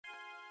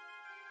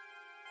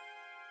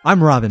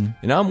I'm Robin.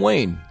 And I'm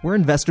Wayne. We're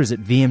investors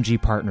at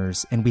VMG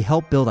Partners, and we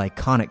help build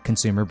iconic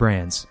consumer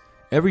brands.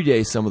 Every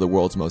day, some of the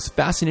world's most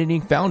fascinating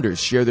founders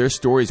share their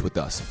stories with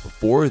us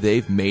before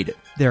they've made it.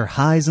 There are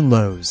highs and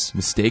lows,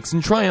 Mistakes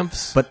and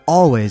triumphs. but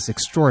always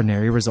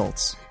extraordinary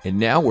results. And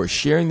now we're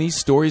sharing these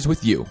stories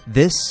with you.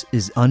 This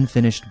is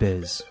Unfinished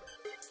Biz.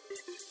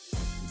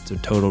 It's a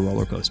total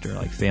roller coaster,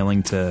 like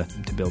failing to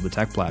build a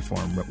tech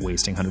platform,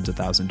 wasting hundreds of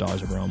thousands of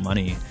dollars of our own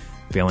money,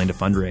 failing to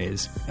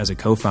fundraise. As a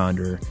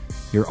co-founder,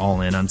 you're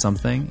all in on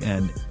something,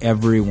 and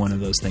every one of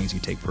those things you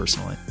take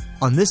personally.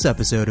 On this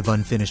episode of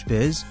Unfinished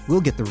Biz,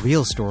 we'll get the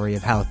real story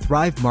of how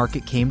Thrive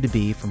Market came to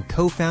be from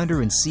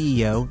co-founder and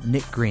CEO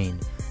Nick Green.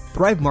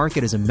 Thrive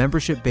Market is a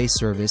membership-based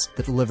service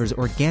that delivers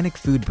organic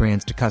food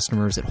brands to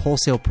customers at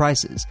wholesale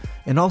prices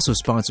and also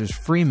sponsors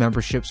free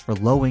memberships for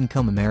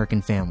low-income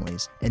American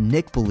families. And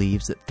Nick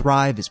believes that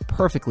Thrive is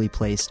perfectly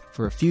placed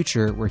for a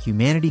future where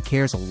humanity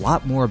cares a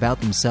lot more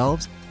about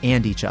themselves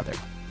and each other.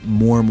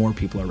 More and more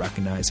people are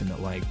recognizing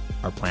that, like,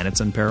 our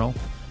planet's in peril.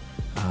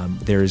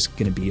 There's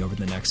going to be, over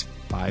the next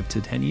 5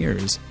 to 10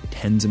 years,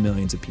 tens of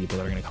millions of people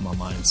that are going to come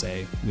online and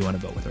say, we want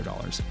to vote with our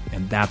dollars.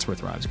 And that's where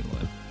Thrive's going to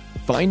live.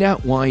 Find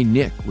out why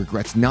Nick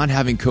regrets not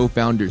having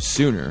co-founders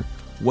sooner,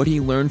 what he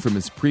learned from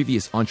his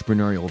previous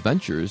entrepreneurial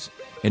ventures,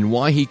 and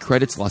why he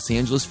credits Los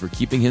Angeles for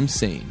keeping him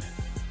sane.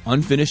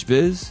 Unfinished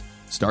Biz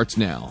starts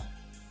now.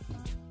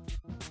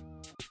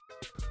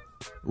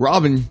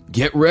 Robin,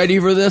 get ready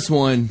for this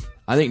one.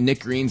 I think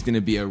Nick Green's going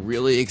to be a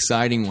really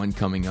exciting one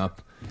coming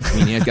up. I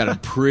mean, he's got a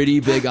pretty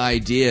big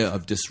idea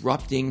of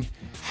disrupting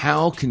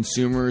how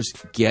consumers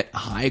get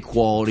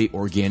high-quality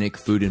organic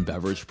food and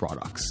beverage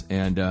products.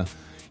 And,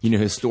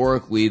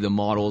 historically, the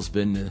model has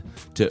been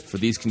for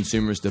these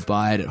consumers to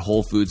buy it at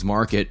Whole Foods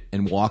Market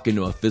and walk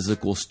into a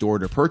physical store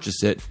to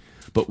purchase it.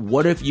 But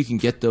what if you can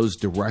get those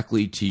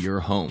directly to your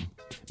home?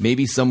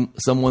 Maybe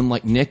someone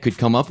like Nick could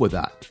come up with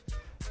that.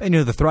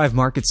 The Thrive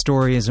Market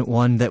story isn't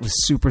one that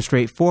was super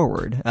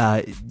straightforward.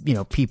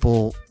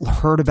 People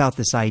heard about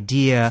this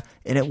idea,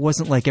 and it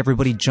wasn't like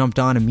everybody jumped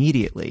on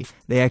immediately.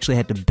 They actually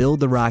had to build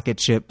the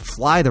rocket ship,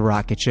 fly the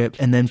rocket ship,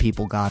 and then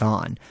people got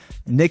on.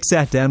 Nick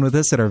sat down with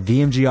us at our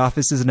VMG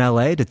offices in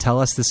LA to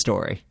tell us the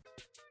story.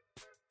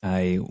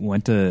 I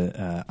went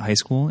to high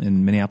school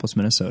in Minneapolis,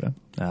 Minnesota,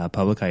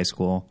 public high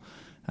school.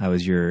 I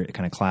was your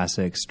kind of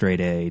classic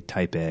straight A,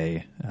 type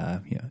A,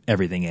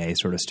 everything A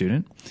sort of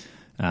student.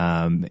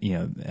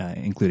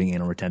 Including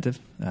anal retentive,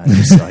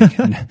 just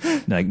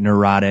like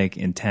neurotic,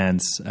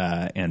 intense,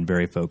 and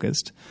very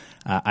focused.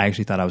 I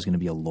actually thought I was going to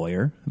be a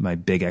lawyer. My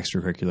big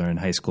extracurricular in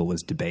high school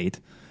was debate.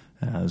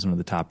 I was one of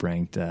the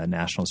top-ranked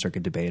national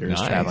circuit debaters,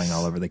 Nice. Traveling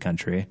all over the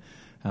country.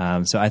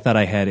 So I thought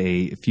I had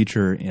a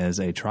future as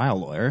a trial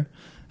lawyer.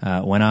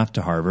 Went off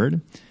to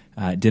Harvard.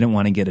 Didn't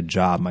want to get a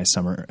job my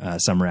summer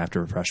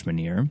after freshman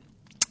year.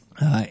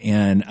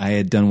 And I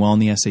had done well in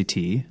the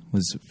SAT,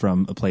 was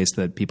from a place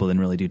that people didn't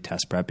really do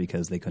test prep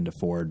because they couldn't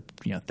afford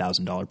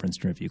 $1,000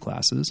 Princeton Review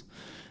classes,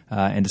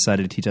 and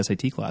decided to teach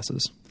SAT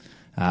classes.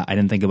 I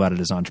didn't think about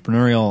it as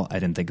entrepreneurial. I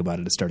didn't think about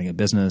it as starting a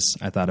business.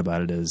 I thought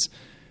about it as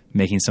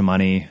making some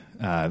money,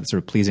 sort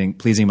of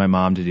pleasing my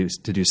mom to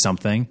do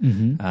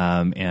something,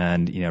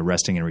 and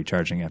resting and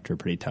recharging after a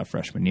pretty tough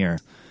freshman year.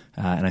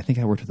 And I think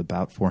I worked with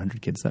about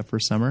 400 kids that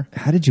first summer.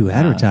 How did you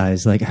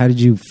advertise? How did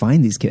you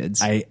find these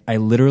kids? I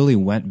literally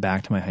went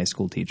back to my high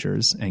school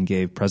teachers and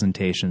gave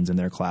presentations in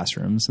their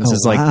classrooms. This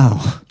is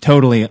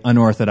totally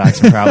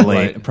unorthodox and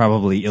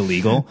probably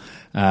illegal.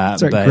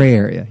 Sorry, gray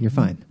area. You're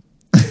fine.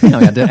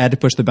 I had to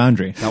push the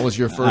boundary. That was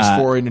your first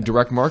foray into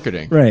direct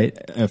marketing. Right.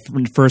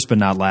 First but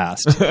not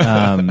last.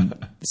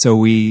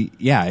 So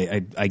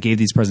I gave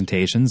these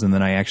presentations, and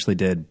then I actually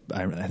did,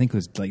 I think it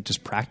was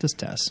just practice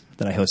tests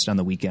that I hosted on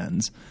the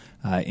weekends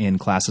in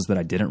classes that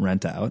I didn't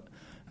rent out.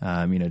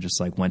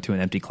 Went to an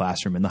empty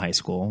classroom in the high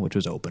school, which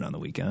was open on the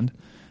weekend.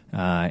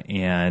 Brought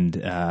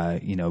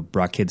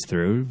kids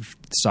through,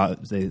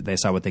 they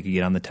saw what they could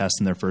get on the test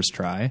in their first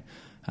try.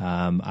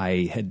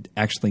 I had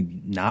actually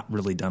not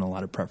really done a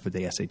lot of prep for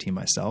the SAT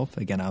myself.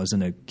 Again, I was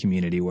in a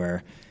community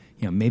where,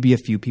 maybe a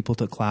few people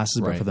took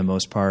classes, but for the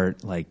most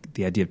part,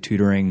 the idea of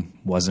tutoring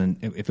wasn't,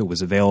 if it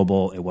was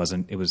available, it was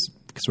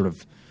sort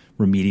of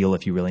remedial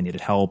if you really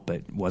needed help,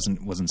 but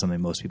wasn't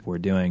something most people were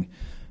doing.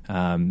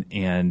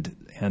 And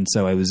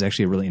so it was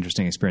actually a really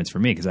interesting experience for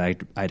me because I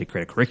had to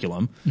create a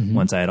curriculum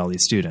once I had all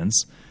these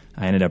students.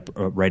 I ended up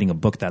writing a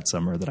book that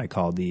summer that I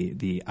called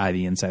the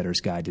Ivy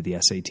Insider's Guide to the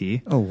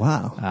SAT. Oh,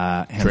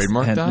 wow.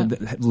 Trademark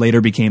that?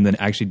 Later became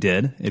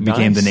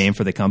became the name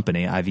for the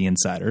company, Ivy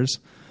Insiders.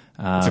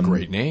 It's a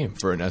great name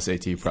for an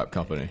SAT prep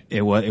company.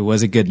 It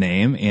was a good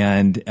name.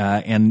 And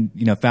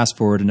fast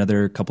forward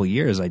another couple of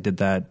years, I did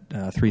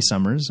that 3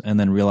 summers and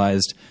then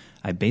realized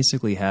I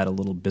basically had a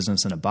little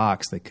business in a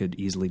box that could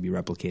easily be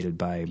replicated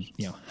by,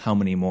 how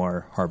many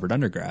more Harvard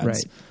undergrads.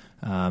 Right.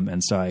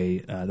 And so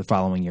I, the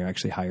following year,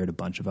 actually hired a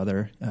bunch of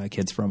other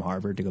kids from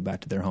Harvard to go back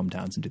to their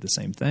hometowns and do the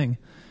same thing.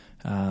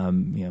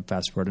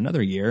 Fast forward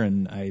another year,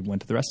 and I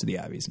went to the rest of the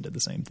Ivies and did the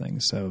same thing.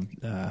 So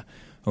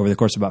over the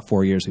course of about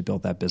 4 years, we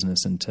built that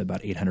business into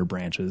about 800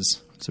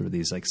 branches, sort of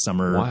these like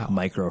summer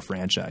micro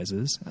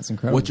franchises. That's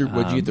incredible.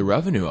 What'd you get the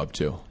revenue up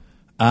to?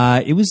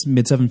 It was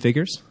mid 7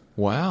 figures.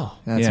 Wow.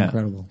 That's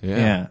incredible.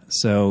 Yeah.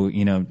 So,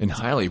 and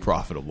highly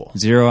profitable.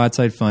 Zero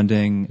outside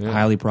funding,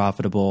 highly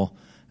profitable.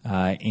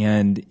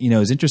 And, it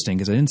was interesting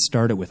because I didn't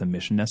start it with a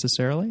mission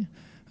necessarily.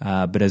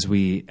 But as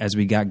we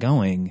got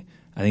going,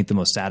 I think the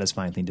most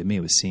satisfying thing to me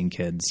was seeing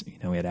kids,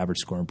 we had average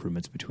score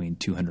improvements between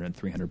 200 and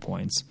 300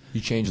 points.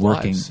 You changed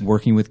lives.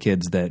 Working with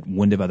kids that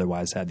wouldn't have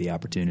otherwise had the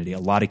opportunity. A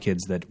lot of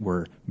kids that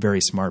were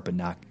very smart but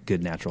not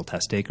good natural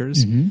test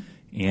takers. Mm-hmm.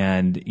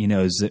 And, it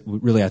was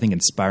really, I think,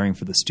 inspiring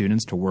for the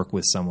students to work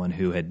with someone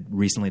who had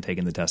recently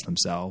taken the test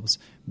themselves,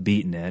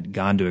 beaten it,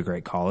 gone to a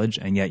great college,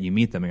 and yet you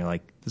meet them and you're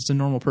like, this is a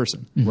normal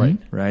person.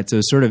 Mm-hmm. Right? So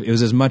it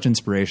was as much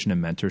inspiration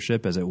and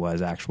mentorship as it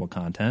was actual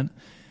content.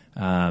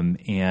 And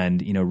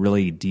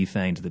really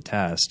defanged the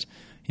test,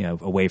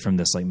 away from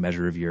this like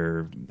measure of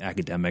your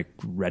academic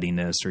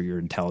readiness or your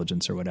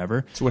intelligence or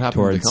whatever. So what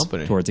happened with the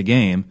company? Towards a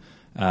game,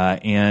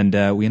 and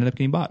we ended up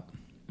getting bought.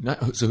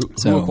 So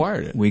who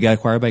acquired it? We got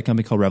acquired by a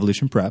company called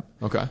Revolution Prep.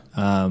 Okay.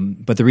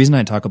 But the reason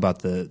I talk about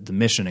the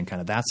mission and kind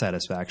of that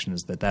satisfaction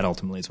is that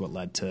ultimately is what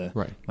led to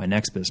my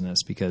next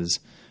business, because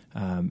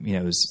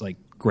it was like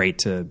great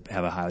to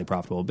have a highly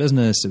profitable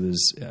business. It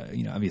was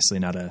obviously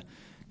not a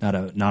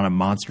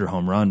monster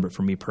home run, but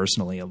for me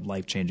personally, a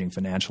life-changing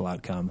financial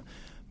outcome.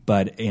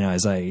 But,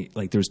 as there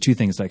was two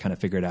things that I kind of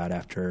figured out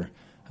after,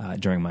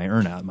 during my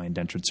earnout, my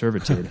indentured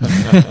servitude.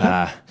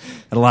 Had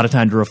a lot of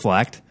time to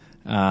reflect.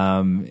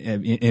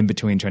 In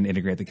between trying to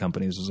integrate the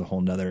companies was a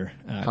whole nother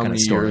kind of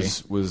story. How many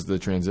years was the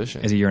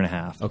transition? It was a year and a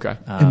half. Okay.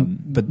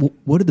 But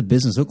what did the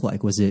business look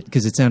like? Was it,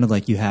 because it sounded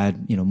like you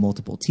had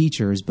multiple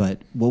teachers,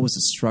 but what was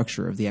the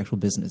structure of the actual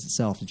business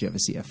itself? Did you have a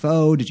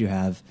CFO? Did you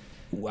have?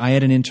 I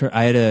had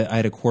I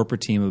had a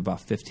corporate team of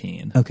about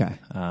 15. Okay.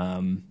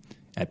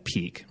 At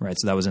peak, right?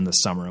 So that was in the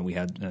summer, and we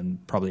had,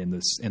 and probably in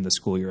the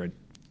school year, I'd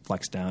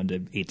flexed down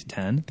to 8 to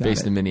 10.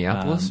 Based in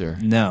Minneapolis, or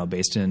no?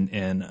 Based in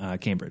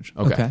Cambridge.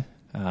 Okay.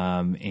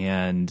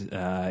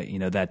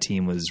 That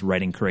team was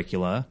writing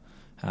curricula.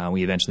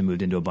 We eventually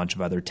moved into a bunch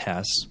of other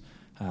tests.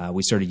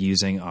 We started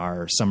using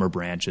our summer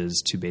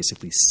branches to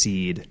basically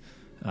seed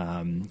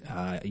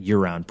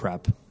year-round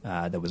prep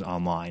that was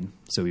online.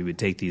 So we would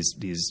take these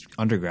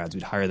undergrads,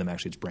 we'd hire them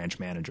actually as branch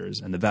managers,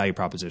 and the value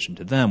proposition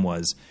to them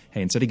was,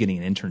 hey, instead of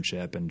getting an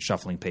internship and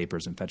shuffling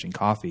papers and fetching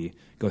coffee,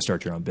 go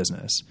start your own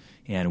business.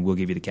 And we'll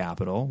give you the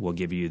capital, we'll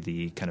give you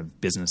the kind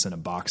of business in a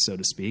box, so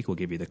to speak, we'll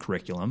give you the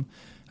curriculum,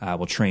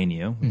 we'll train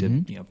you. We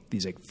did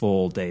these like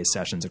full day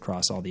sessions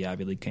across all the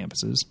Ivy League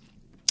campuses.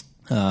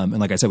 And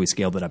like I said, we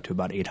scaled it up to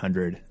about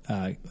 800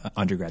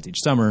 undergrads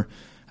each summer.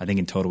 I think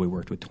in total we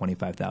worked with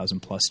 25,000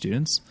 plus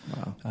students.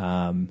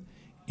 Wow.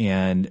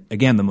 And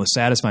again, the most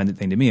satisfying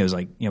thing to me was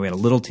like, we had a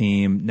little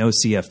team, no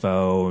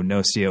CFO,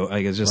 no CO.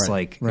 Like it was just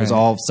it was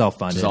all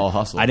self-funded. Just all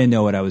hustle. I didn't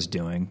know what I was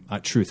doing,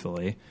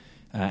 truthfully.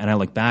 And I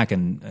look back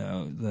and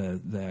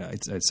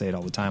I'd say it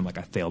all the time, like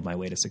I failed my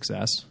way to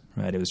success.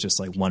 Right? It was just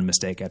like one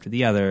mistake after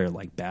the other,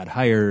 like bad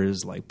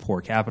hires, like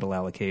poor capital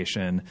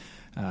allocation,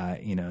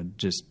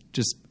 just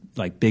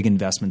like big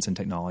investments in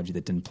technology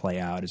that didn't play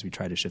out as we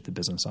tried to shift the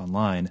business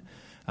online.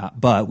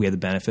 But we had the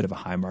benefit of a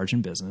high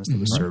margin business that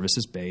was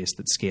services based,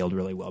 that scaled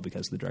really well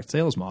because of the direct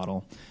sales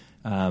model.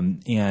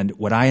 And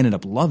what I ended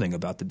up loving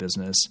about the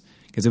business,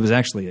 because it was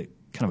actually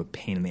kind of a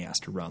pain in the ass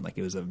to run. Like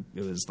it was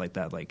like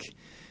that, like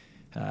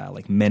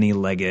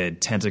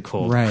many-legged,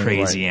 tentacled,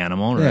 crazy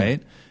animal,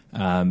 right?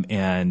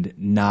 And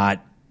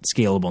not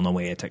scalable in the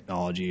way a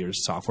technology or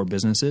software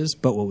business is.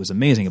 But what was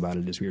amazing about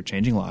it is we were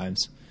changing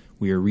lives.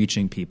 We were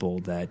reaching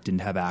people that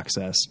didn't have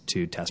access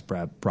to test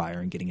prep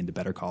prior and getting into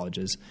better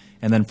colleges.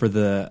 And then for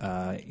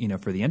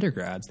the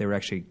undergrads, they were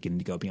actually getting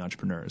to go be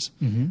entrepreneurs.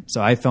 Mm-hmm.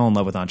 So I fell in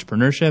love with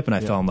entrepreneurship and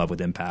I fell in love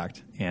with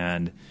impact.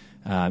 And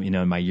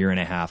in my year and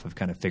a half of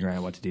kind of figuring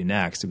out what to do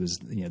next, it was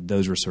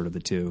those were sort of the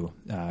two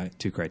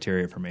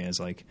criteria for me. Is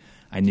like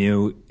I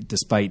knew,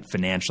 despite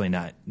financially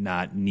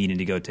not needing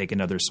to go take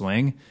another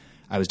swing,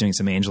 I was doing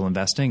some angel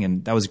investing,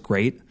 and that was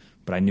great.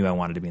 But I knew I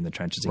wanted to be in the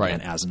trenches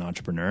again as an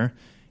entrepreneur.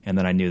 And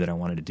then I knew that I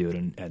wanted to do it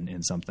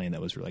in something that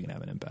was really going to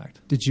have an impact.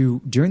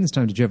 During this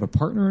time, did you have a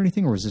partner or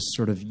anything, or was this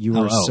sort of you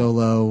were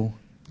solo?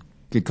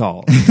 Good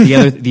call.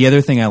 The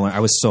other thing I learned, I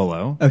was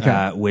solo,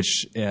 okay.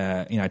 Which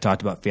I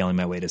talked about failing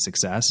my way to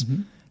success.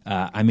 Mm-hmm.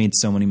 I made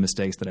so many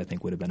mistakes that I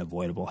think would have been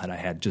avoidable had I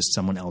had just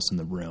someone else in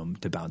the room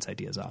to bounce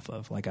ideas off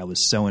of. Like I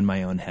was so in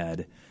my own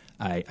head.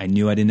 I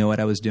knew I didn't know what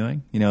I was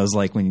doing. It was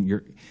like when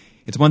you're.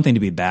 It's one thing to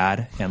be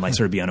bad and like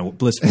sort of be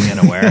blissfully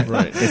unaware.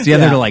 Right. It's the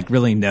other to like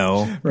really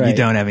know you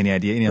don't have any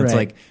idea. It's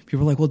like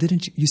people are like, well,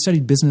 didn't you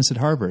studied business at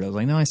Harvard? I was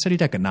like, no, I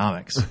studied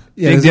economics.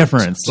 Big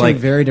difference. Like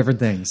very different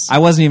things. I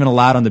wasn't even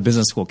allowed on the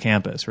business school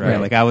campus,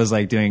 right? Like I was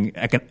like doing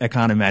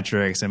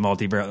econometrics and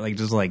like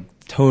just like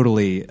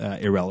totally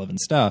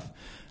irrelevant stuff.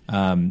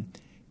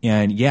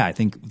 And yeah, I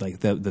think like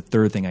the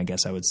third thing I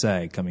guess I would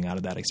say coming out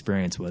of that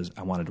experience was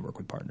I wanted to work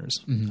with partners.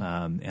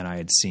 And I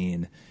had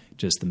seen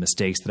just the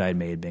mistakes that I had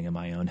made being in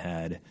my own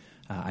head.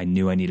 I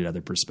knew I needed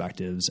other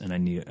perspectives, and I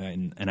knew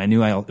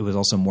it was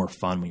also more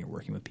fun when you're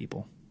working with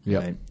people.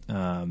 Yep.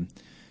 Right?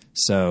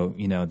 So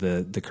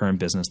the current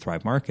business,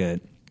 Thrive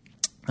Market,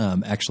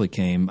 actually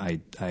came.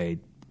 I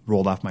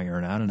rolled off my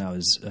earnout, and I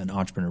was an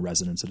entrepreneur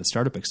resident at a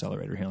startup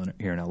accelerator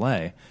here in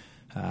LA.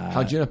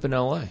 How'd you end up in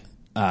LA?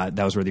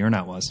 That was where the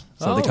earnout was.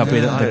 So Oh, the company,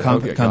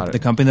 okay. Got it. the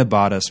company that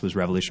bought us was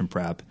Revolution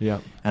Prep. Yeah.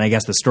 And I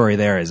guess the story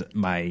there is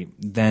my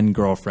then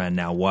girlfriend,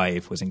 now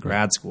wife, was in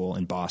grad school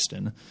in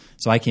Boston.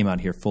 So I came out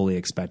here fully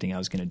expecting I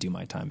was going to do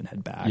my time and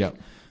head back. Yep.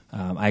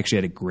 I actually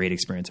had a great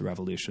experience at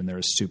Revolution. They're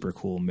a super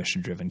cool,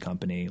 mission-driven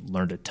company.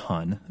 Learned a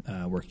ton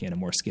working in a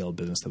more scaled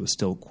business that was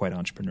still quite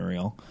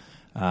entrepreneurial.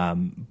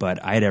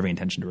 But I had every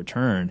intention to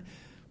return.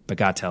 But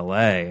got to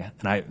LA,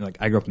 and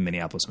I grew up in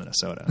Minneapolis,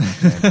 Minnesota.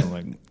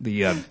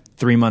 You have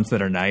 3 months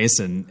that are nice,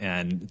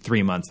 and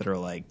 3 months that are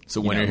like.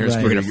 So when you're here,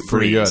 right. we're gonna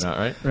pretty good, freeze.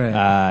 right?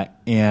 Right.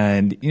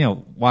 And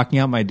walking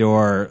out my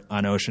door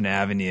on Ocean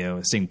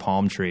Avenue, seeing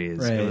palm trees,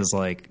 Right. it was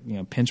like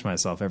pinch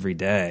myself every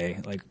day.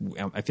 Like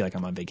I feel like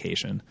I'm on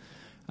vacation.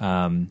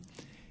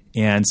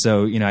 And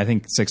so, I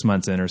think 6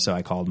 months in or so,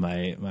 I called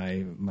my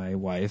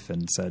wife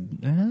and said,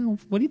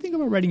 "What do you think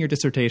about writing your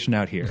dissertation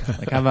out here?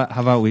 Like, how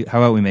about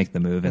we make the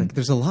move?" And Like,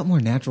 there's a lot more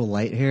natural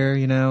light here,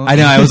 I know.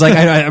 I was like,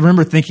 I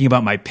remember thinking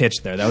about my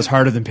pitch there. That was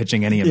harder than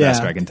pitching any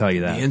investor. Yeah. I can tell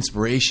you that. The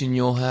inspiration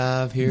you'll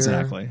have here.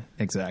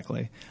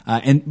 Exactly.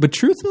 But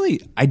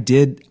truthfully, I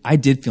did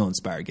feel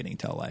inspired getting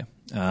to LA,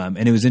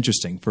 and it was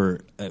interesting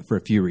for a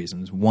few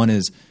reasons. One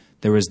is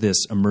there was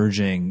this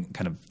emerging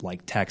kind of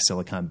like tech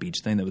Silicon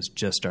Beach thing that was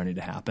just starting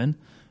to happen.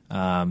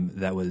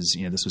 That was,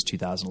 this was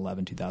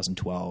 2011,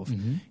 2012.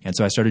 And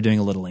so I started doing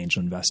a little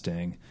angel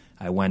investing.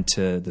 I went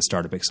to the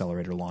Startup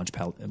Accelerator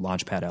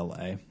Launchpad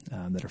LA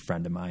that a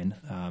friend of mine,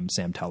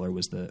 Sam Teller,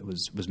 was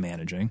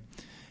managing.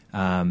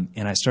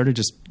 And I started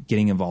just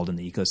getting involved in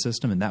the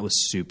ecosystem, and that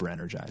was super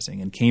energizing.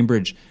 In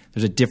Cambridge,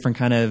 there's a different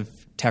kind of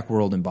tech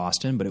world in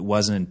Boston, but it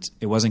wasn't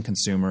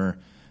consumer.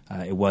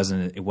 It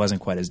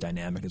wasn't quite as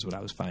dynamic as what I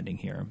was finding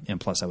here, and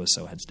plus I was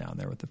so heads down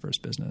there with the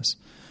first business.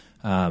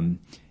 And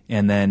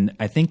then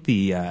I think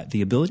the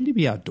ability to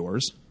be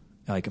outdoors,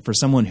 like for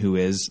someone who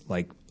is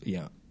like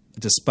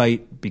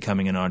despite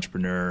becoming an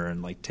entrepreneur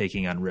and like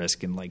taking on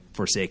risk and like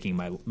forsaking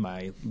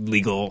my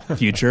legal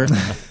future,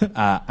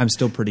 I'm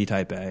still pretty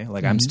type A.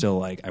 Like I'm still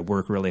like I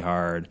work really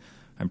hard.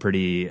 I'm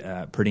pretty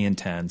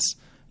intense.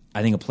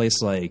 I think a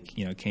place like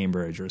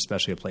Cambridge, or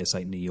especially a place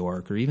like New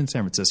York or even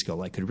San Francisco,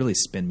 like could really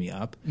spin me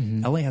up.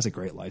 LA has a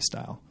great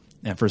lifestyle,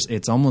 and first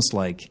it's almost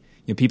like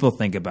people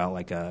think about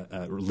like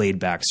a laid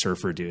back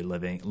surfer dude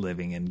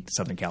living in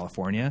Southern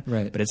California,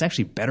 right? But it's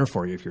actually better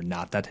for you if you're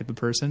not that type of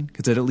person,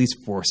 because it at least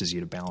forces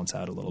you to balance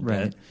out a little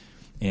bit.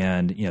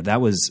 And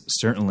that was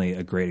certainly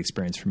a great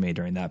experience for me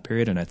during that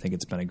period, and I think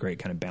it's been a great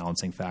kind of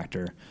balancing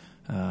factor.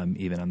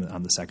 Even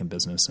on the second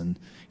business, and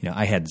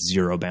I had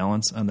zero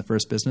balance on the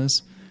first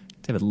business.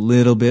 I have a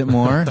little bit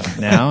more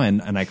now,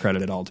 and I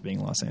credit it all to being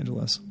in Los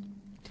Angeles.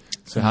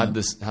 So how'd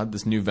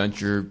this new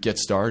venture get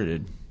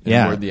started? And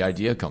Yeah. where'd the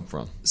idea come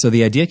from? So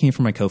the idea came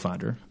from my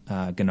co-founder,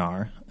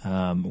 Gunnar,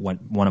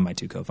 one of my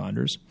two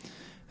co-founders,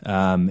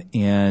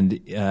 and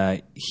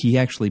he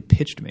actually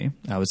pitched me.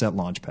 I was at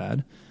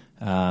Launchpad,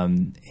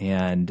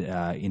 and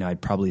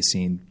I'd probably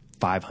seen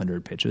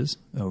 500 pitches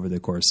over the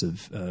course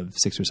of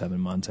 6 or 7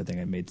 months. I think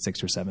I made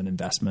 6 or 7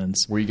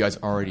 investments. Were you guys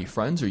already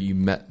friends, or you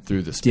met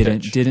through this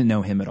pitch? Didn't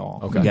know him at all.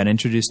 Okay. We got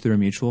introduced through a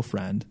mutual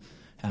friend.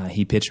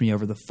 He pitched me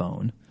over the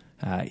phone.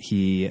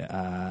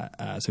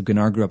 So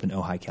Gunnar grew up in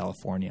Ojai,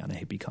 California, on a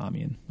hippie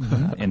commune,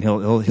 and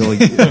he'll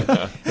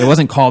it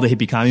wasn't called a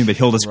hippie commune, but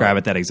he'll describe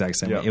it that exact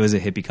same way. It was a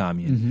hippie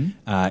commune.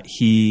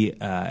 He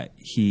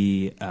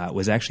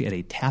was actually at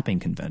a tapping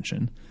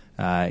convention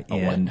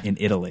in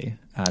Italy.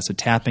 So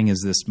tapping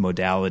is this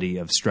modality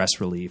of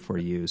stress relief where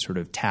you sort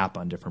of tap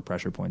on different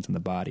pressure points in the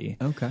body.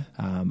 Okay.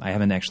 I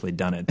haven't actually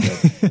done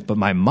it, but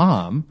my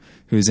mom,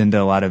 who's into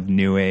a lot of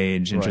new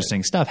age,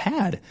 interesting stuff,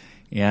 had.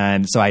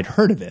 And so I'd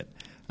heard of it.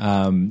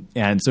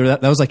 And so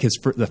that was like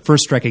the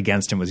first strike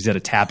against him was he's at a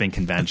tapping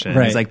convention.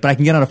 Right. He's like, but I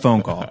can get on a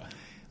phone call.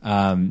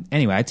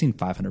 Anyway, I'd seen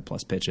 500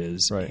 plus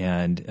pitches, Right.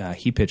 and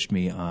he pitched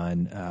me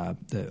on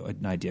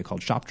an idea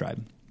called Shop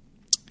Tribe.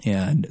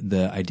 And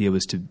the idea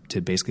was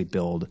to basically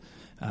build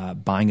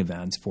buying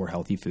events for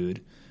healthy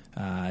food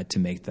to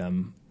make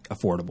them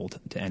affordable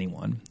to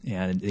anyone.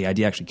 And the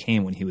idea actually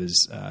came when he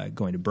was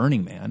going to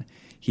Burning Man.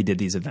 He did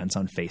these events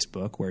on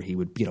Facebook where he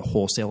would get a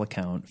wholesale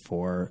account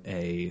for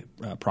a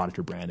product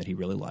or brand that he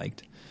really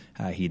liked.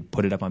 He'd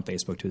put it up on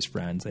Facebook to his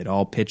friends. They'd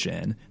all pitch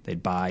in.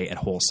 They'd buy at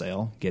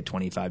wholesale, get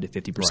 25 to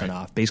 50%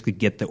 off, basically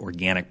get the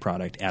organic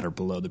product at or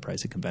below the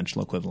price of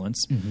conventional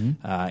equivalents,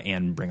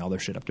 and bring all their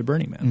shit up to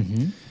Burning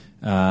Man.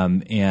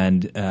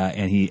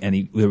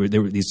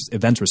 These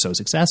events were so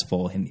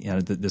successful, and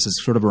this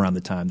is sort of around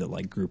the time that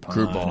like Groupon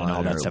and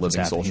all that stuff was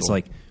happening. He's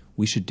like,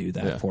 we should do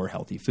that for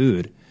healthy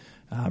food,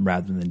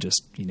 rather than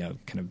just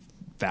kind of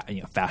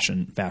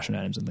fashion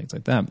items and things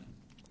like that.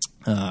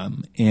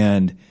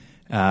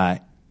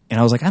 And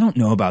I was like, I don't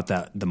know about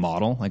the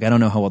model. Like, I don't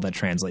know how well that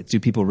translates. Do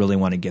people really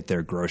want to get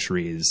their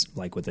groceries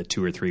like with a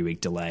 2 or 3 week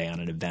delay on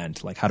an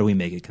event? Like, how do we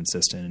make it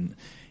consistent?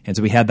 And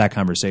so we had that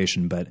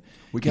conversation, but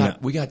we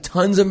got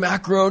tons of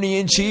macaroni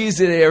and cheese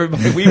today,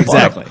 everybody.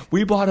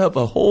 We bought up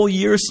a whole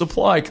year's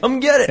supply. Come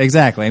get it.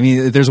 Exactly. I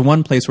mean, if there's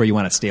one place where you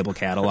want a stable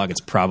catalog,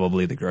 it's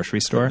probably the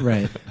grocery store.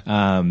 Right.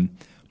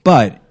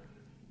 But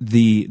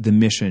the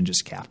mission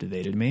just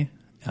captivated me.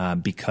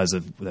 Because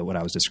of what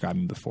I was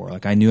describing before.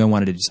 Like, I knew I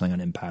wanted to do something on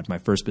impact. My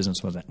first business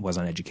was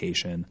on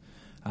education.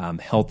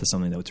 Health is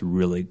something that was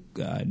really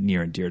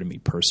near and dear to me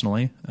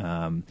personally.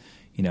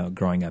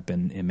 Growing up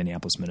in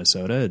Minneapolis,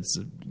 Minnesota, it's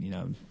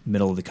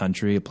middle of the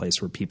country, a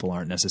place where people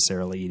aren't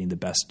necessarily eating the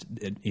best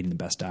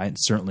diet.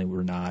 Certainly,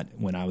 were not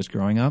when I was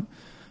growing up.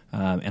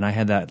 And I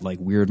had that like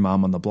weird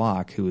mom on the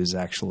block who was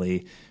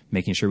actually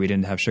making sure we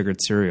didn't have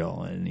sugared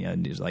cereal,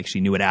 and like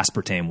she knew what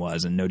aspartame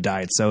was and no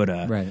diet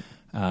soda. Right.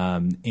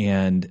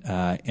 And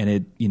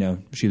it,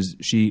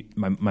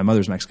 my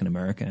mother's Mexican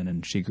American,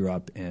 and she grew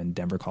up in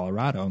Denver,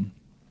 Colorado,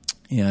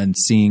 and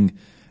seeing,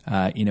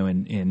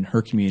 in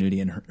her community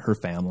and her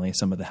family,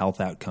 some of the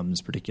health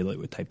outcomes, particularly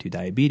with type 2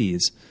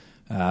 diabetes,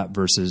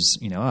 versus,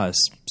 us,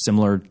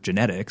 similar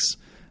genetics,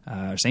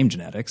 same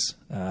genetics,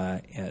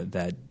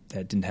 that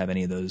didn't have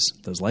any of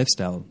those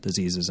lifestyle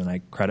diseases. And I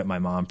credit my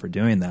mom for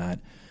doing that.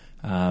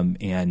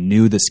 And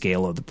knew the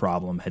scale of the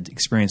problem, had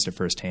experienced it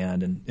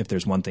firsthand. And if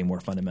there's one thing more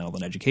fundamental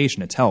than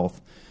education, it's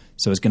health.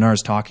 So as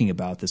Gunnar's talking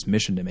about this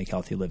mission to make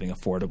healthy living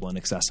affordable and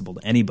accessible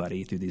to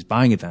anybody through these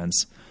buying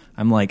events,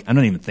 I'm like, I'm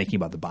not even thinking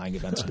about the buying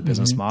events or the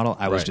business model.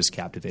 I was just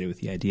captivated with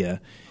the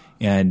idea.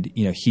 And,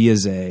 he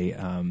is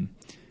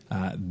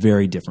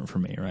very different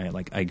from me, right?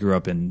 Like, I grew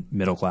up in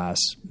middle class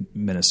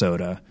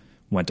Minnesota,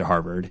 went to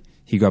Harvard.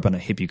 He grew up on a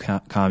hippie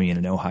commune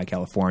in Ojai,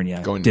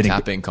 California. Going to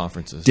tapping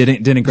conferences.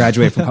 Didn't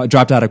graduate from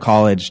dropped out of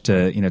college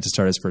to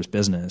start his first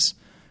business.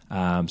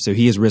 So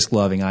he is risk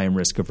loving. I am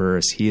risk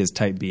averse. He is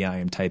type B. I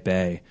am type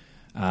A.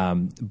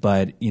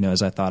 But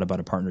as I thought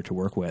about a partner to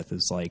work with,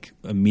 it's like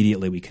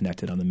immediately we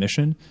connected on the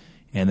mission,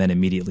 and then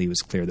immediately it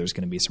was clear there was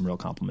going to be some real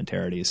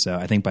complementarity. So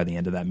I think by the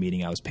end of that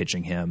meeting, I was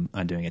pitching him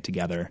on doing it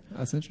together.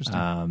 That's interesting.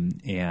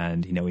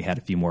 And we had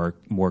a few more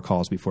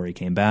calls before he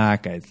came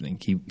back. I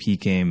think he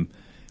came.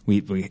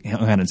 We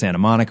hung out in Santa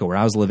Monica, where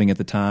I was living at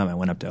the time. I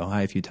went up to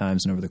Ojai a few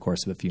times, and over the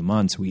course of a few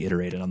months, we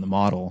iterated on the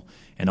model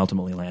and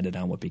ultimately landed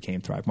on what became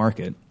Thrive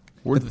Market.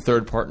 Where did the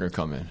third partner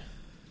come in?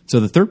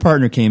 So the third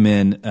partner came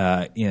in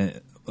a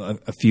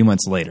few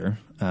months later,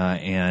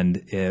 and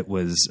it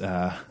was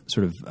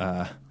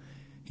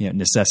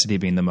necessity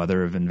being the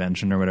mother of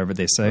invention, or whatever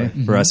they say.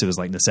 Right. For us, it was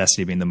like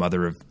necessity being the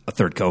mother of a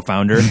third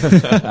co-founder.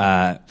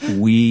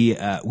 We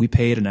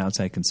paid an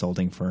outside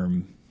consulting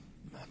firm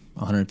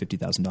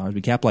 $150,000.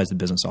 We capitalized the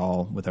business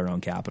all with our own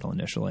capital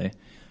initially,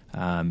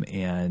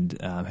 and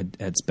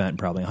had spent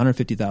probably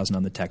 $150,000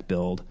 on the tech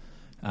build.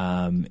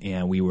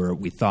 And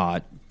we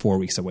thought 4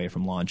 weeks away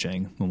from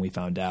launching when we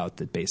found out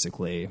that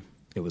basically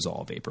it was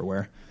all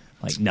vaporware.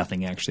 Like,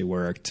 nothing actually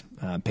worked.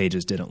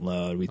 Pages didn't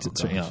load.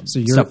 So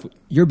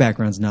your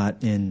background's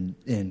not in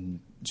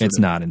it's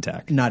not in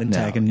tech. Not in no.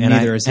 tech, and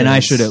neither is his. And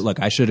I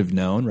should have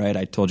known, right?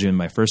 I told you in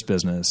my first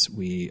business,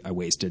 I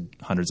wasted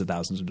hundreds of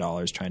thousands of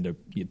dollars trying to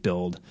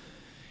build,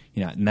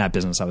 in that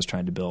business I was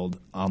trying to build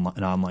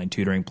an online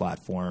tutoring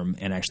platform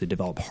and actually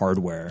develop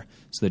hardware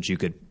so that you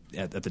could,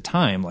 at the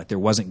time, like, there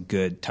wasn't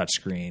good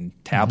touchscreen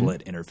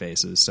tablet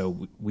interfaces.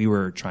 So we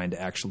were trying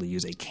to actually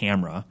use a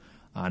camera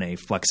on a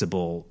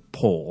flexible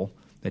pole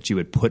that you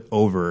would put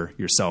over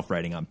yourself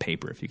writing on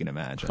paper, if you can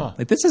imagine. Huh.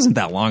 Like, this isn't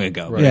that long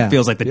ago. Right? Yeah. It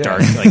feels like the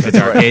dark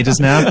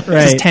ages now. Right.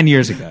 This is 10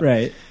 years ago.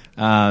 Right.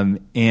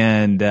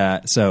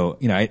 So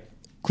I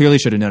clearly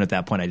should have known at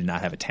that point I did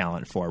not have a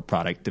talent for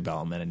product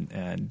development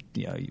and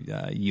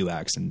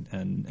UX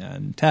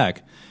and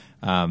tech.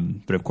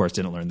 But of course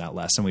didn't learn that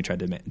lesson. We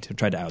tried to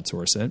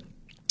outsource it.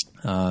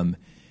 And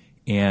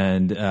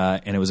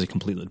it was a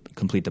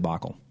complete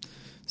debacle.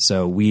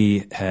 So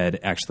we had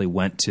actually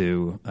went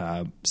to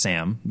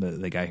Sam,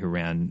 the guy who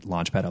ran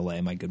Launchpad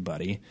LA, my good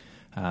buddy,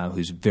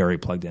 who's very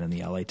plugged in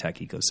the LA tech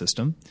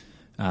ecosystem,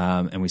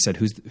 and we said,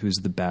 "Who's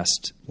the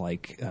best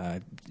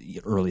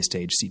early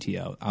stage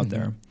CTO out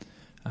there?"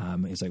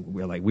 He's like,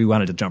 we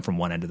wanted to jump from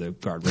one end of the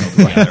guardrail to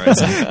the other.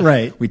 It's like,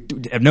 right. We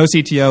have no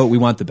CTO. We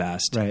want the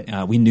best.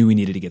 Right. We knew we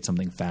needed to get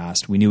something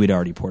fast. We knew we'd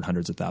already poured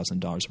hundreds of thousands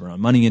of dollars of our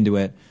own money into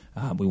it.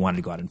 We wanted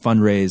to go out and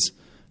fundraise.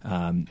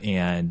 And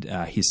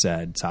he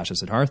said, Sasha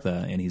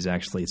Siddhartha, and his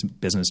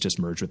business just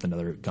merged with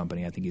another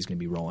company. I think he's going to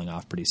be rolling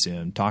off pretty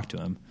soon. Talk to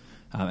him.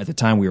 At the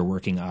time, we were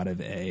working out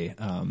of a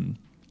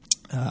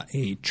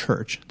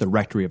church, the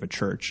rectory of a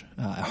church,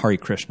 a Hare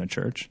Krishna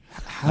church,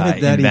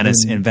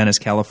 in Venice,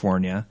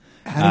 California.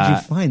 How did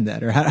you find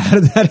that, or how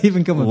did that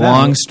even come about?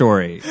 Long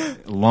story,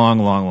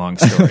 long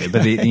story.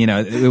 But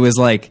it was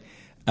like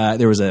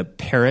there was a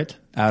parrot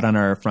out on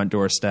our front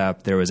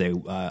doorstep. There was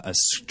a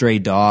stray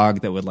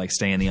dog that would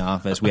stay in the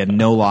office. We had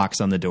no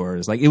locks on the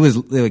doors. It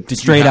was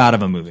straight out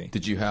of a movie.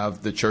 Did you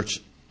have the church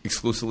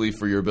exclusively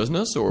for your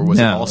business, or was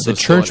it No, also the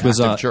church still an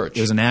was active church?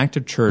 It was an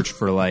active church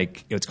for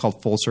it's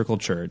called Full Circle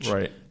Church.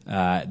 Right.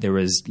 There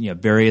was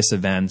various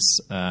events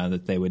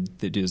that they would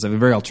do. It was a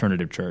very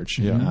alternative church.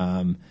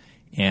 Yeah.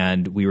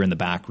 And we were in the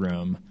back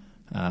room.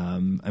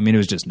 It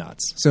was just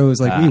nuts. So it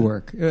was like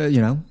WeWork,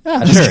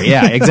 Yeah, sure.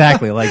 Yeah,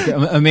 exactly. Like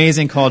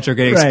amazing culture,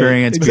 great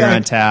experience, Right, beer on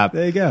exactly. tap.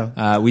 There you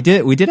go.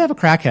 We did have a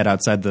crackhead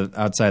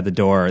outside the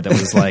door that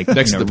was like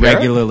Next to the parrot?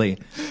 regularly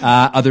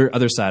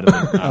other side of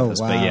the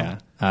office. wow. But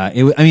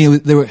yeah,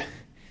 there were.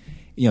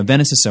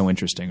 Venice is so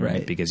interesting,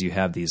 right? Because you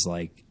have these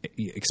like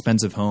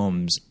expensive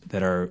homes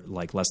that are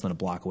like less than a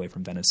block away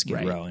from Venice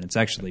Skid Row, and it's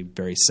actually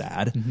very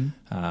sad.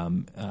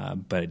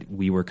 But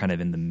we were kind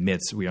of in the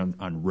midst. We were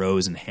on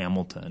Rose and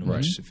Hamilton,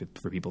 which,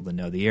 for people that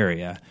know the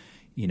area,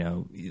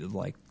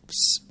 like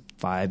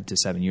 5 to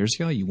 7 years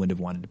ago, you wouldn't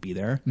have wanted to be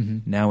there.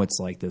 Now it's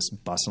like this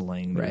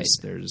bustling.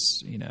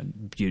 There's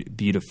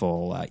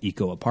beautiful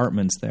eco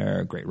apartments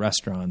there, great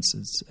restaurants,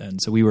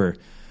 and so we were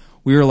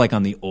like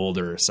on the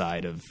older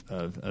side of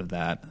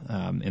that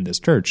in this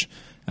church.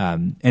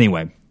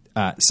 Anyway,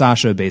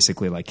 Sasha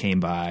basically like came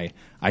by.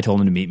 I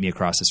told him to meet me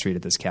across the street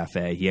at this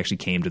cafe. He actually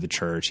came to the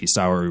church. He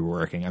saw where we were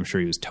working. I'm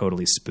sure he was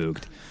totally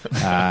spooked.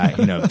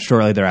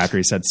 Shortly thereafter,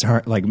 he said,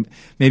 "Sorry, like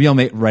maybe I'll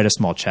write a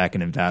small check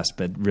and invest,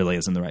 but really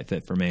isn't the right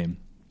fit for me."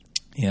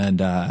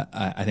 And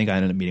I think I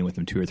ended up meeting with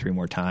him 2 or 3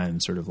 more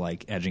times, sort of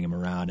like edging him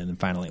around. And then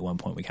finally, at one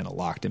point, we kind of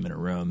locked him in a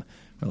room.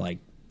 We're like,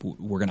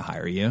 "We're going to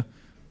hire you.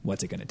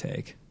 What's it going to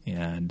take?"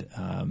 And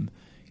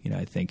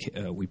I think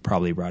we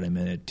probably brought him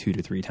in at 2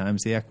 to 3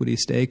 times the equity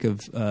stake of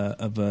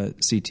a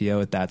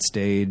CTO at that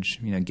stage.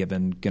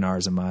 Given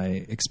Gunnar's and my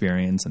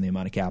experience and the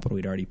amount of capital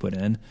we'd already put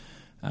in.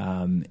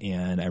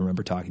 And I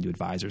remember talking to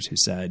advisors who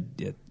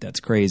said, "That's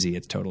crazy.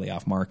 It's totally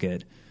off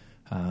market."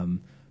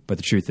 But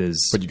the truth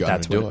is, But you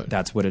got to do it.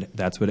 That's what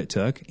it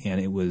took,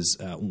 and it was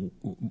it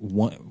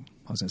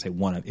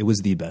was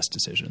the best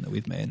decision that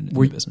we've made in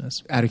the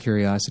business. Out of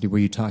curiosity, were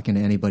you talking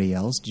to anybody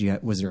else?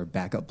 Was there a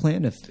backup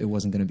plan if it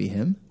wasn't going to be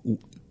him?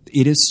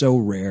 It is so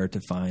rare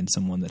to find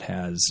someone that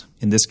has,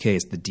 in this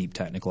case, the deep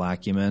technical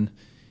acumen.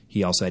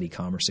 He also had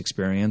e-commerce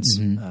experience,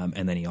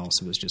 and then he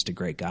also was just a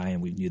great guy,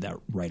 and we knew that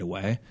right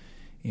away.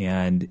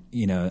 And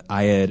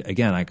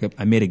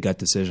I made a gut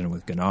decision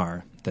with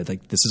Gunnar that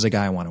like this is a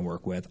guy I want to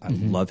work with. I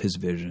love his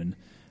vision,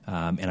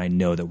 and I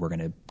know that we're going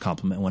to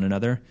complement one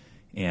another.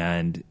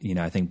 And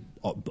I think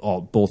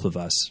both of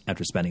us,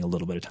 after spending a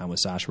little bit of time with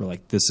Sasha, were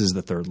like, this is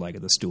the third leg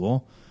of the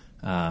stool.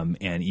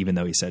 And even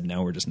though he said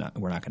no, we're not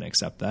going to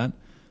accept that.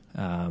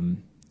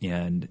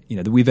 And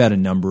we've had a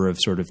number of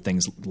sort of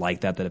things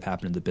like that have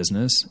happened in the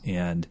business,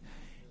 and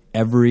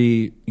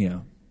the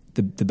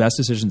best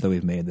decisions that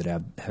we've made that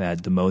have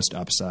had the most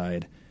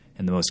upside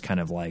and the most kind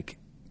of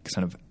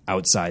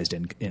outsized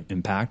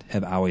impact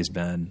have always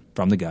been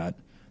from the gut.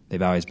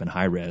 They've always been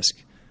high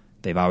risk.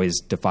 They've always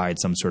defied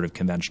some sort of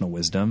conventional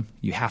wisdom.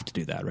 You have to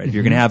do that, right? If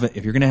you're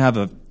going to have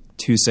a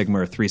 2 sigma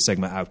or 3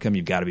 sigma outcome,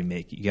 you've got to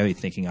be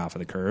thinking off of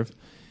the curve,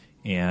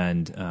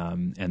 and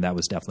that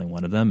was definitely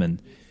one of them.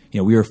 And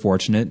we were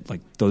fortunate.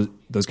 Like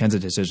those kinds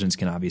of decisions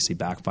can obviously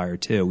backfire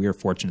too. We were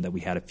fortunate that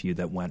we had a few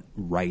that went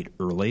right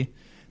early,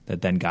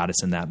 that then got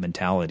us in that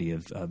mentality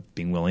of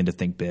being willing to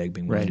think big,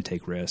 being willing to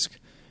take risk,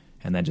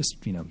 and then just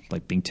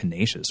like being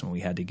tenacious when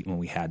we had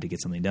to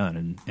get something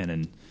done.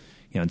 And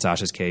in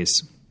Sasha's case,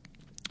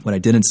 what I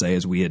didn't say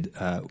is we had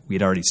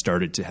already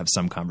started to have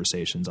some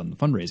conversations on the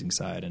fundraising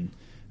side, and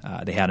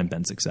they hadn't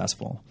been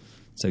successful.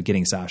 So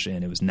getting Sasha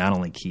in, it was not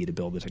only key to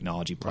build the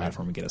technology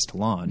platform and get us to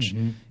launch,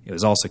 it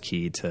was also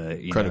key to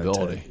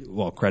credibility.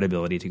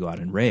 Credibility to go out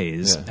and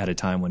raise at a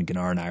time when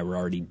Gunnar and I were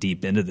already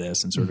deep into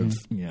this and sort of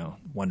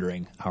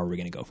wondering how are we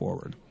going to go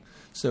forward.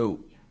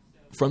 So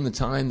from the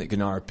time that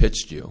Gunnar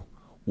pitched you,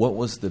 what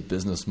was the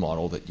business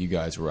model that you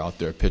guys were out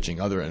there pitching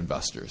other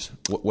investors?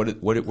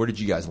 Where did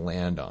you guys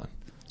land on?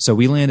 So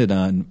we landed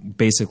on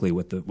basically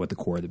what the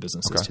core of the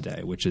business is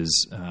today, which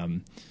is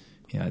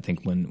I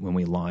think when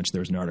we launched,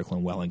 there was an article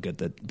in Well and Good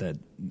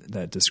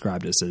that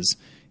described us as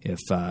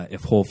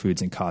if Whole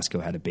Foods and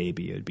Costco had a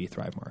baby, it would be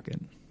Thrive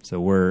Market.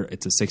 So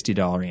it's a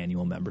 $60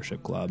 annual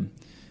membership club,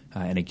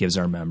 and it gives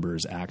our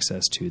members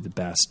access to the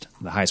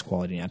highest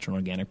quality natural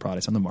and organic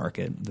products on the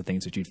market, the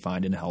things that you'd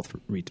find in a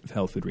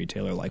health food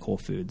retailer like Whole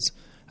Foods,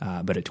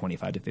 but at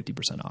 25 to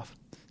 50% off.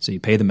 So you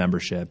pay the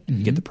membership,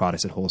 you get the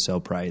products at wholesale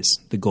price.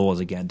 The goal is,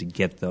 again, to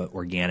get the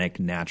organic,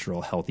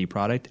 natural, healthy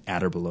product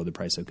at or below the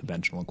price of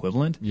conventional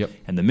equivalent. Yep.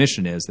 And the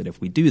mission is that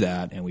if we do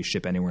that and we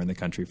ship anywhere in the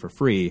country for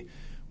free,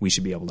 we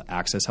should be able to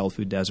access health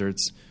food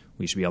deserts.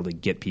 We should be able to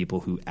get people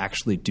who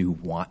actually do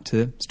want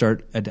to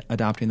start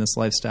adopting this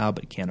lifestyle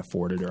but can't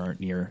afford it or aren't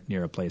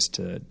near a place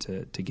to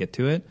get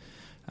to it.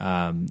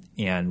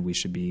 And we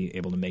should be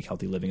able to make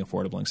healthy living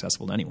affordable and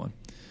accessible to anyone.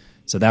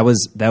 So that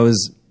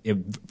was it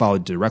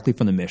followed directly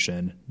from the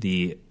mission.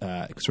 The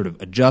sort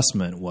of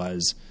adjustment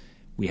was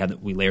we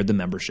layered the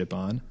membership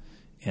on,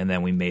 and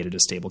then we made it a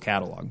stable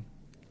catalog.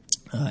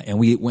 And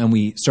when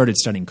we started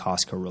studying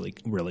Costco really,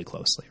 really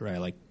closely, right?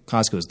 Like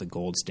Costco is the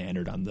gold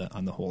standard on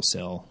the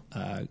wholesale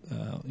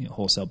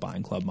wholesale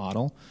buying club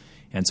model.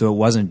 And so it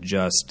wasn't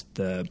just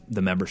the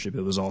membership;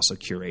 it was also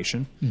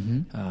curation.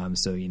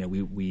 So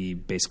we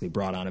basically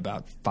brought on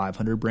about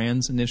 500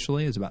 brands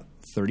initially. It was about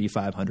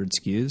 3,500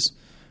 SKUs.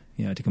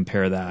 To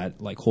compare that,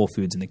 like Whole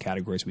Foods in the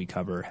categories we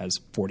cover has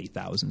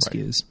 40,000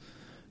 SKUs.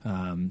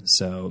 And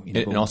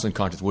also in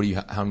context,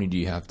 how many do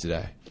you have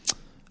today?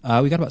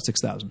 We got about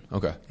 6,000.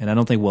 Okay. And I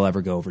don't think we'll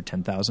ever go over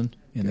 10,000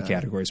 in the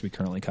categories we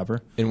currently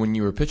cover. And when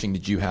you were pitching,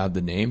 did you have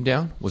the name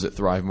down? Was it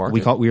Thrive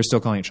Market? We were still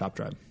calling it Shop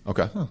Tribe.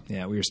 Okay. Huh.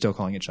 Yeah, we were still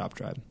calling it Shop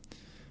Tribe.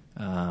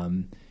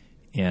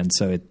 And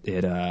so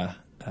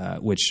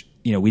which,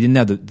 we didn't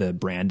have the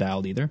brand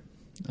dialed either.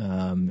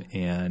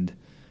 And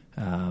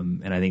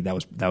I think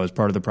that was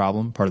part of the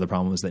problem. Part of the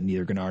problem was that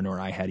neither Gunnar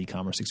nor I had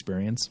e-commerce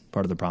experience.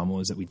 Part of the problem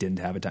was that we didn't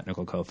have a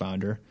technical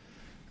co-founder.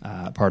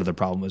 Part of the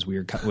problem was we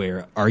were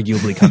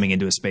arguably coming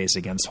into a space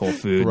against Whole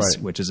Foods,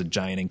 which is a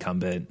giant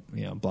incumbent,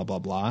 blah, blah,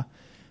 blah.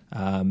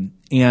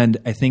 And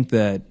I think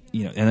that,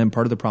 and then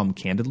part of the problem,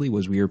 candidly,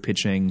 was we were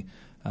pitching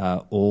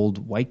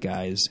old white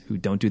guys who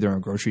don't do their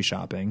own grocery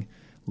shopping,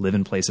 live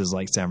in places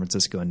like San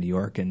Francisco and New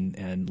York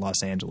and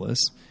Los Angeles,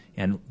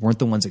 and weren't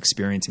the ones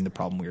experiencing the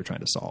problem we were trying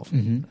to solve.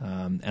 And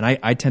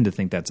I tend to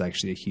think that's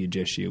actually a huge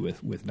issue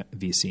with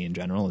VC in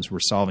general, is we're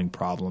solving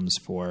problems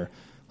for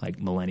like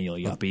millennial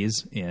yuppies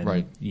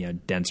in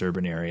dense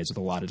urban areas with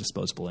a lot of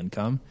disposable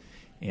income,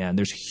 and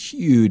there's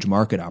huge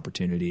market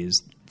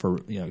opportunities for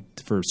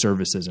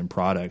services and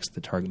products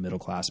that target middle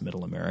class,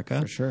 middle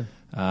America. For sure.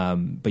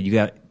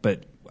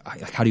 But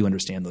how do you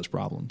understand those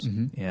problems?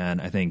 And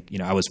I think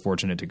I was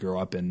fortunate to grow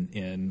up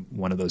in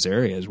one of those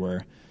areas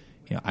where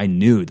I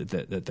knew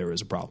that there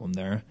was a problem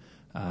there.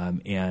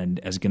 And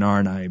as Gunnar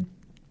and I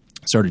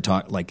started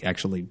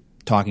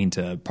talking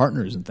to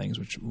partners and things,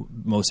 which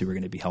mostly were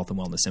going to be health and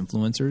wellness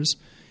influencers,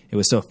 it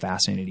was so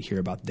fascinating to hear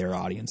about their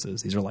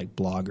audiences. These are like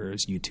bloggers,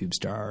 YouTube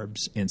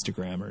stars,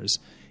 Instagrammers,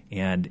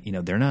 and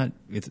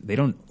they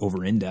don't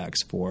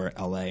over-index for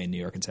LA and New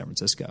York and San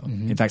Francisco.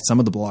 In fact, some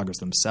of the bloggers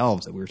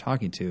themselves that we were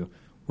talking to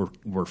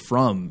were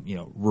from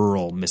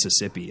rural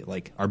Mississippi.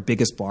 Like our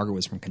biggest blogger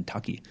was from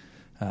Kentucky,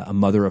 a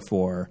mother of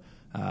four.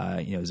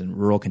 Was in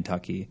rural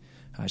Kentucky.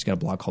 She's got a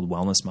blog called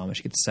Wellness Mama.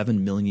 She gets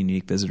 7 million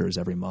unique visitors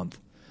every month.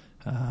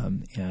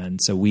 And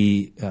so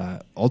we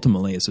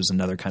ultimately, this was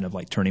another kind of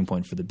like turning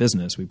point for the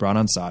business. We brought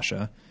on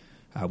Sasha.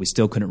 We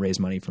still couldn't raise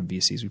money from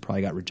VCs. We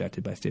probably got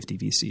rejected by 50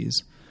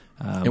 VCs.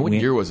 And what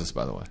year was this,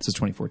 by the way? This is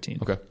 2014.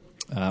 Okay.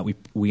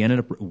 We ended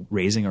up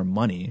raising our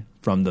money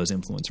from those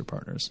influencer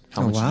partners.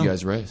 How much did you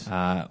guys raise?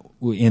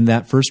 In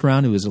that first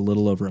round, it was a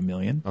little over $1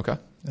 million. Okay.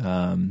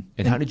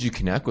 And how did you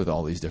connect with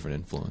all these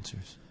different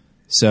influencers?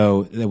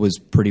 So that was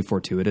pretty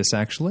fortuitous,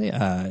 actually.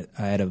 I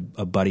had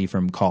a buddy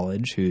from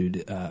college who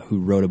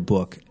wrote a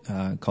book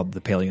called The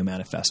Paleo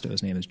Manifesto.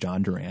 His name is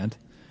John Durant.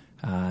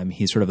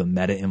 He's sort of a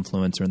meta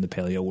influencer in the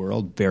paleo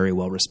world, very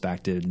well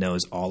respected,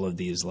 knows all of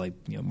these like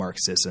Mark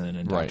Sisson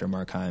and Dr.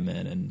 Mark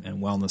Hyman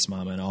and Wellness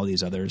Mama and all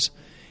these others.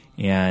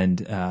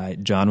 And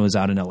John was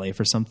out in LA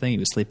for something. He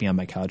was sleeping on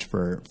my couch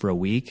for a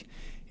week.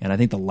 And I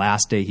think the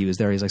last day he was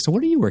there, he's like, "So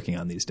what are you working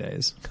on these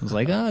days?" I was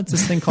like, "Oh, it's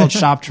this thing called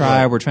Shop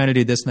Tribe. We're trying to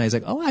do this." And he's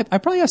like, "Oh, I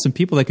probably have some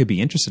people that could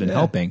be interested in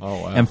helping."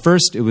 Oh, wow. And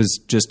first, it was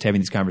just having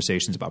these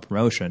conversations about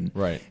promotion.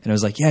 Right. And I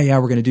was like, "Yeah,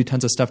 we're going to do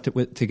tons of stuff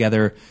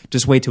together.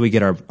 Just wait till we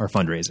get our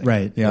fundraising."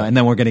 Right. Yeah. And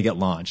then we're going to get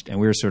launched. And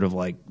we were sort of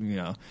like,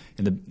 in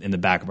the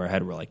back of our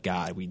head, we're like,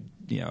 "God,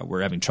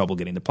 we're having trouble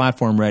getting the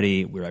platform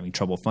ready. We're having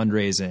trouble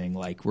fundraising.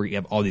 Like we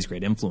have all these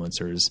great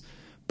influencers,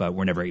 but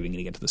we're never even going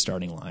to get to the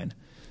starting line."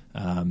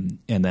 And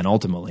then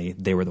ultimately,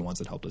 they were the ones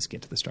that helped us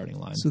get to the starting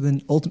line. So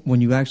then when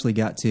you actually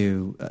got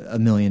to $1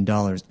 million,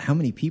 how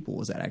many people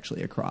was that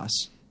actually across?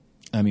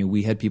 I mean,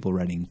 we had people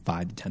writing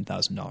 $5,000 to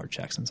 $10,000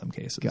 checks in some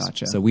cases.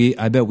 Gotcha. So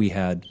I bet we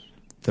had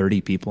 30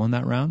 people in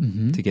that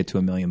round to get to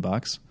 $1 million.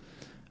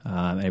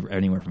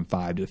 Anywhere from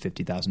 $5,000 to a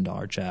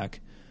 $50,000 check.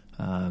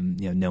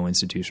 No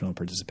institutional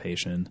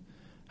participation.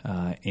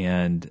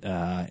 And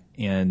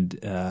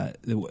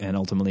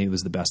ultimately, it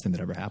was the best thing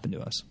that ever happened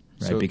to us.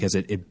 Right, because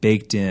it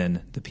baked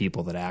in the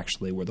people that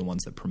actually were the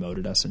ones that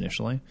promoted us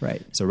initially.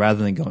 Right. So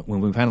rather than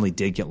when we finally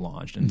did get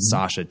launched, and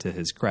Sasha, to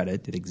his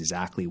credit, did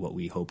exactly what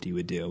we hoped he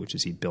would do, which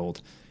is he built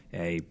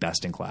a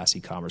best-in-class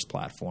e-commerce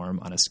platform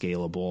on a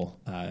scalable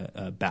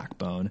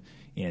backbone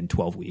in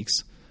 12 weeks.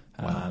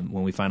 Wow.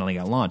 When we finally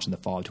got launched in the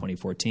fall of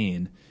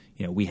 2014,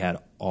 we had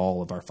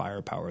all of our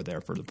firepower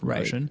there for the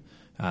promotion.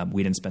 Right.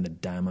 We didn't spend a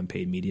dime on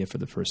paid media for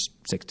the first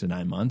 6 to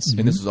 9 months.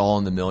 And this was all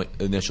in the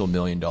initial $1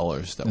 million.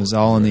 It was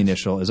all in the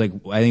initial. It was like,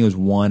 I think it was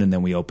 1, and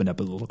then we opened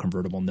up a little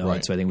convertible note.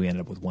 Right. So I think we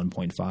ended up with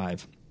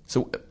 1.5.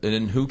 So, and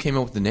then who came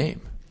up with the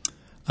name?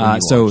 Or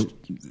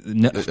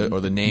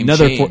the name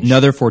changed?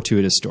 Another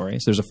fortuitous story.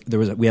 So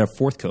we had a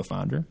fourth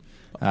co-founder,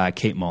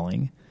 Kate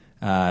Mulling,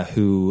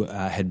 who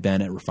had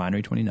been at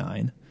Refinery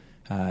 29.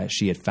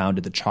 She had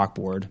founded the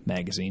Chalkboard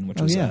magazine,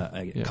 which was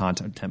a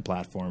content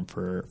platform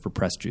for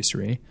press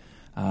juicery.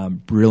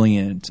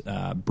 Brilliant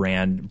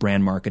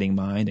brand marketing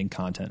mind and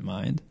content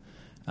mind,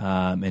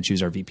 and she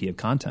was our VP of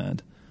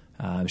content.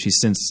 She's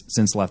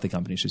since left the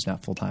company. She's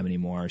not full time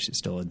anymore. She's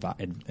still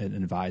an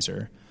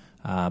advisor,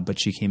 but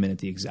she came in at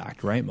the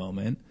exact right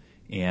moment.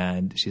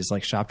 And she's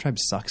like, Shop Tribe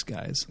sucks,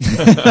 guys.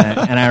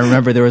 and I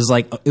remember it was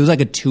like a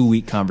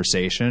 2-week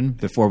conversation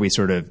before we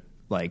sort of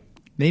like,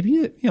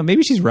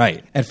 maybe she's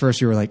right. At first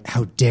you were like,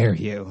 how dare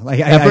you? Like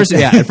at first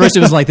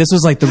it was like, this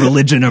was like the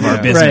religion of our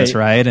business.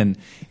 Right. And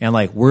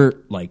like, we're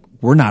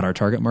not our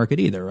target market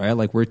either. Right.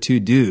 Like we're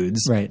 2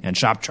 dudes, right. And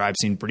Shop Tribe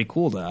seemed pretty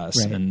cool to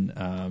us. Right.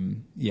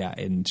 And,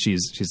 and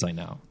she's like,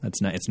 no,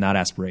 it's not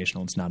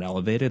aspirational. It's not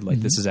elevated. Like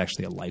this is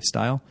actually a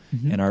lifestyle.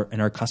 And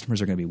our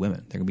customers are going to be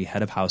women. They're going to be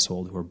head of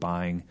household who are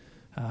buying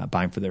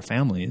for their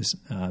families.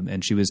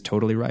 And she was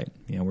totally right.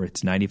 Where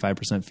it's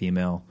 95%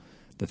 female.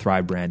 The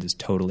Thrive brand is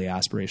totally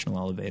aspirational,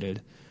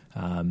 elevated.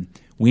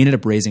 We ended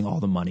up raising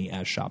all the money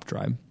as Shop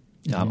Tribe.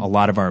 A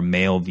lot of our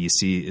male not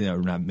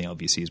male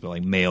VCs, but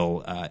like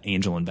male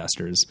angel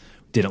investors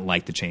didn't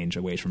like the change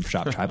away from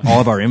Shop Tribe.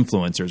 All of our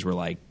influencers were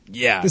like,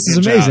 "Yeah, this is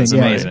amazing. It's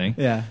amazing."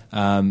 Yeah.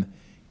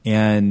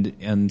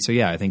 And so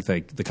I think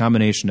like the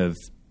combination of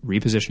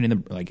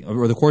repositioning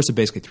over the course of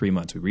basically 3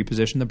 months, we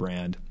repositioned the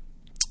brand.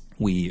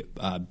 We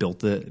built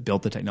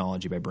the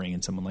technology by bringing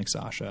in someone like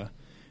Sasha.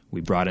 We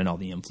brought in all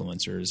the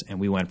influencers, and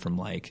we went from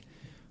like,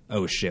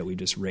 oh shit, we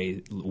just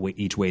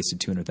each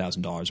wasted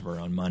 $200,000 of our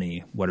own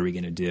money. What are we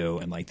going to do?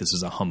 And like, this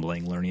is a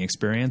humbling learning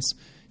experience.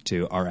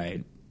 To all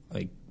right,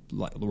 like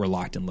we're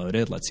locked and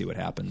loaded. Let's see what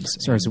happens.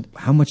 Sorry, so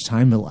how much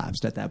time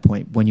elapsed at that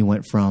point when you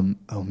went from,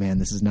 oh man,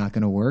 this is not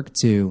going to work,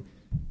 to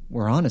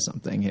we're onto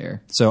something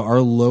here? So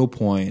our low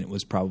point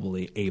was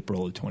probably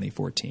April of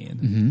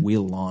 2014. We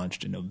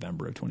launched in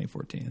November of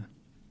 2014.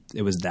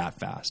 It was that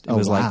fast. It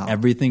was like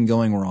everything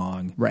going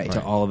wrong,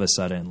 to all of a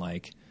sudden,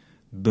 like,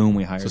 boom,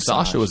 we hired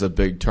Sasha was a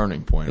big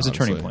turning point. It was a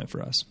turning point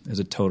for us. It was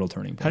a total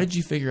turning point. How did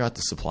you figure out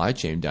the supply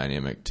chain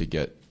dynamic to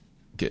get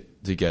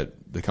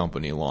the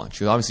company launched?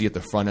 Because obviously you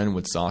get the front end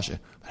with Sasha.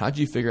 But how did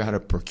you figure out how to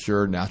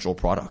procure natural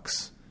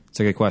products? It's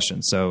a good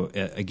question. So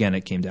again,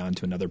 it came down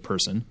to another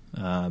person,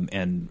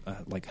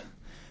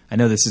 I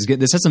know this is good.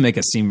 This doesn't make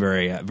us seem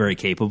very, very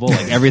capable.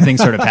 Like everything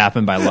sort of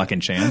happened by luck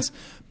and chance.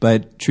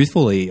 But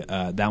truthfully,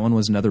 that one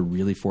was another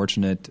really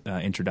fortunate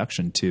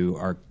introduction to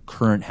our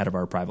current head of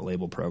our private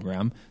label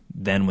program.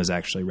 Then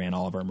ran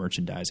all of our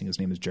merchandising. His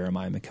name is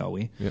Jeremiah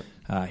McKelwey.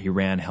 Yep. He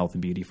ran health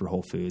and beauty for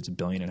Whole Foods, $1.5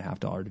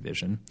 billion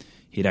division.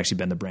 He'd actually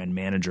been the brand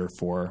manager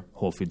for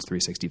Whole Foods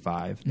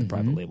 365, the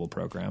private label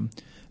program.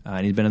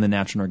 And he'd been in the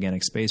natural and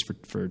organic space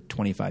for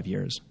 25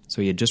 years. So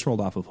he had just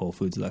rolled off of Whole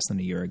Foods less than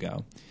a year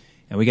ago.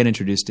 And we got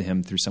introduced to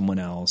him through someone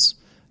else,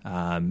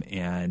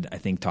 and I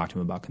think talked to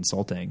him about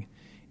consulting.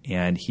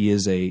 And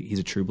he's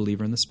a true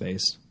believer in the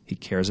space. He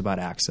cares about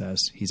access.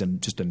 He's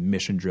just a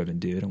mission-driven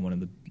dude, and one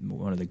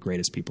of the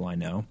greatest people I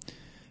know,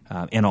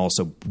 and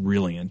also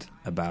brilliant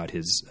about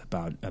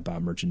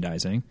about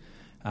merchandising.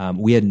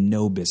 We had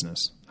no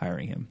business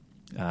hiring him.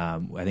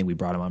 I think we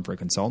brought him on for a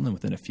consultant, and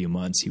within a few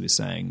months, he was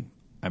saying,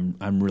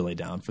 "I'm really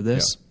down for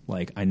this. Yeah.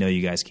 Like, I know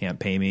you guys can't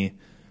pay me.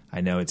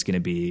 I know it's going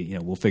to be,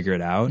 we'll figure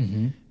it out."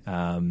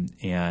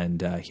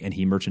 And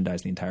he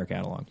merchandised the entire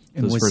catalog.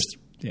 And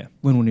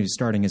when he was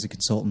starting as a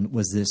consultant,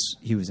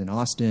 he was in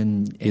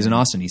Austin? He's in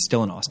Austin. He's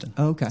still in Austin.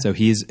 Oh, okay. So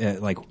he's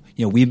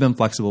we've been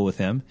flexible with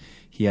him.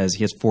 He has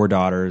 4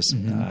 daughters,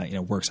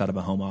 works out of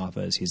a home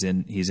office. He's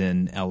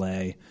in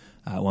LA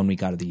 1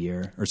 week out of the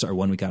year,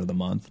 1 week out of the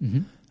month.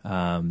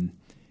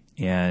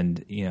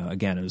 And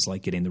again, it was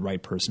like getting the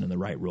right person in the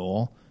right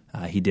role.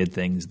 He did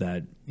things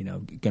that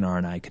Gunnar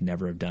and I could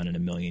never have done in a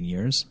million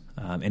years,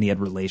 and he had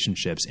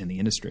relationships in the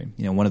industry.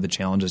 One of the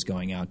challenges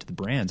going out to the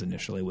brands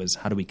initially was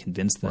how do we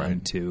convince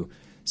them to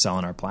sell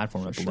on our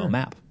platform at below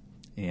MAP,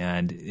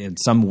 and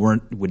some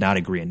would not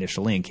agree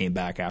initially and came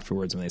back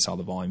afterwards when they saw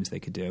the volumes they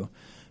could do.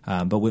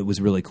 But what was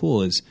really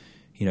cool is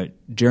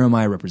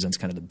Jeremiah represents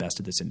kind of the best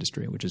of this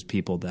industry, which is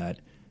people that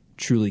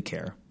truly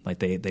care. Like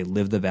they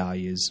live the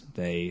values.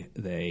 They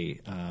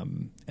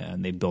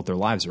built their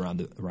lives around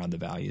the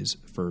values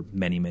for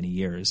many, many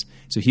years.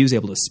 So he was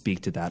able to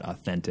speak to that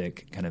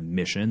authentic kind of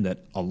mission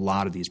that a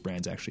lot of these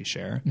brands actually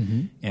share.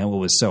 And what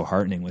was so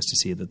heartening was to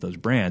see that those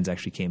brands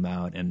actually came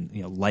out and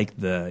like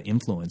the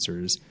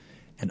influencers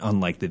and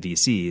unlike the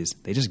VCs,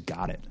 they just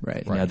got it.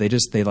 Right.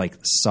 They like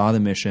saw the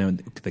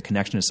mission, the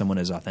connection to someone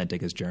as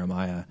authentic as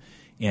Jeremiah.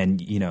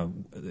 And,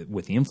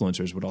 with the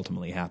influencers, what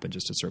ultimately happened,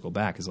 just to circle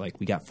back, is like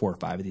we got 4 or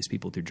 5 of these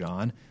people through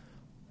John.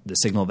 The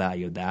signal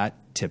value of that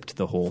tipped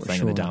the whole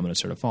thing, and the dominoes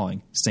started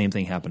falling. Same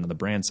thing happened on the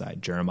brand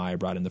side. Jeremiah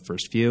brought in the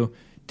first few,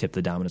 tipped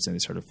the dominoes, and they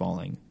started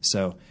falling.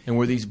 And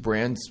were these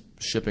brands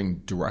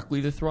shipping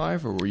directly to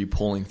Thrive, or were you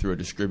pulling through a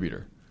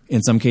distributor?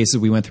 In some cases,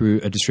 we went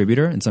through a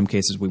distributor. In some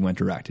cases, we went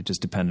direct. It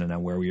just depended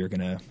on where we were going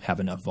to have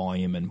enough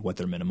volume and what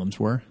their minimums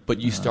were. But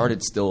you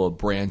started still a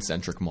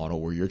brand-centric model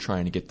where you're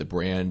trying to get the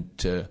brand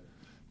to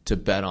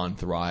bet on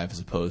Thrive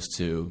as opposed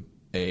to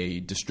a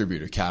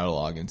distributor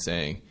catalog and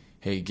saying,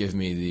 hey, give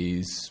me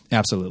these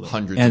Absolutely.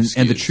 hundreds and, of SKUs.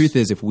 And the truth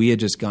is, if we had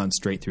just gone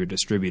straight through a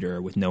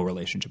distributor with no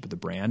relationship with the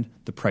brand,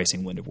 the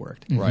pricing wouldn't have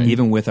worked. Right.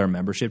 Even with our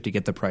membership, to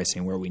get the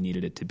pricing where we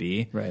needed it to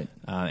be, Right.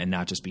 And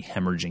not just be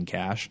hemorrhaging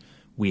cash,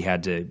 we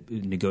had to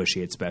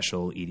negotiate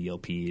special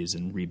EDLPs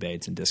and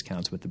rebates and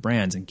discounts with the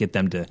brands and get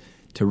them to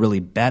really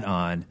bet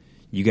on,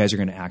 you guys are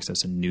going to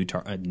access a new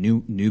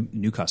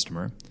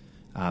customer.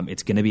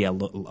 It's going to be a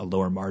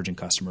lower margin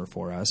customer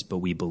for us, but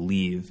we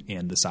believe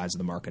in the size of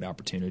the market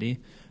opportunity.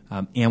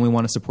 And we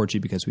want to support you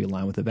because we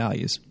align with the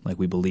values. Like,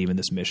 we believe in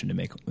this mission to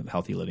make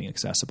healthy living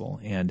accessible.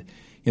 And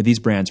these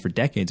brands for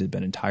decades have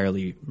been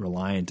entirely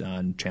reliant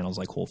on channels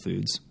like Whole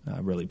Foods,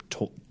 really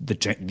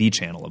the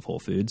channel of Whole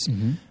Foods,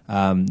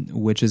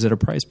 which is at a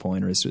price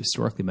point, or has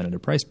historically been at a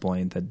price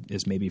point that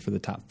is maybe for the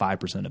top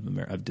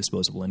 5% of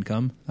disposable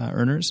income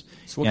earners.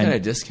 So what kind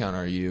of discount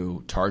are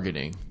you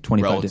targeting?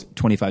 25 to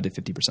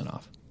 50%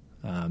 off.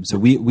 So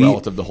we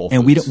relative to Whole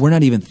and Foods. we're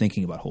not even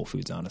thinking about Whole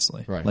Foods,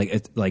 honestly. Right.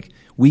 Like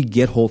we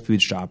get Whole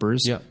Foods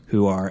shoppers Yeah.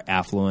 who are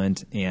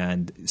affluent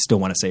and still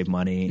want to save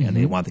money, and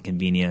they want the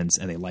convenience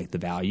and they like the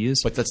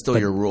values. But that's still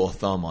your rule of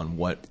thumb on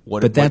what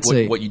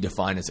you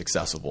define as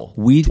accessible.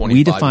 We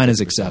 25 to define as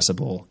 50%.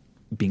 accessible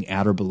being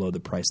at or below the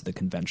price of the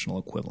conventional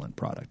equivalent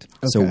product.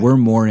 So we're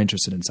more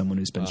interested in someone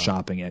who's been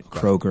shopping at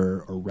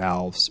Kroger or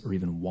Ralph's or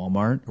even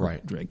Walmart,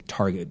 Right. or like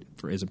Target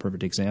is a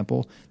perfect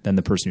example, than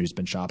the person who's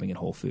been shopping at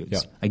Whole Foods.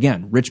 Yeah.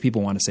 Again, rich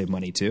people want to save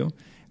money too.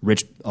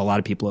 A lot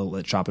of people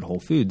that shop at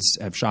Whole Foods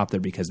have shopped there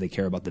because they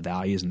care about the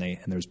values, and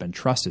there's been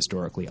trust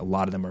historically. A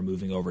lot of them are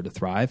moving over to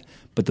Thrive,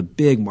 but the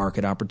big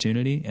market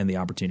opportunity and the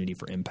opportunity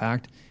for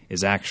impact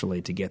is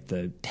actually to get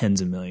the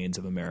tens of millions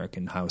of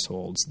American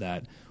households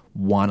that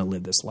want to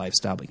live this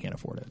lifestyle but can't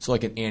afford it. So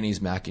like an Annie's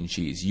mac and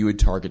cheese, you would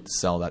target to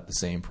sell that the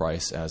same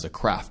price as a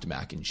Kraft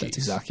mac and cheese. That's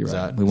exactly Is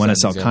right. that- We is want to that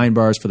sell an example? Kind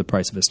bars for the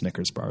price of a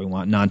Snickers bar. We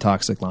want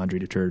non-toxic laundry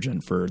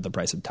detergent for the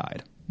price of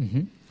Tide.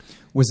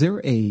 Was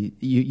there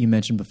you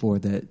mentioned before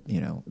that,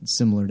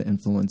 similar to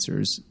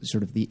influencers,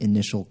 sort of the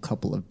initial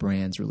couple of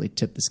brands really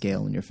tipped the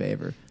scale in your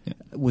favor. Yeah.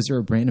 Was there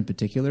a brand in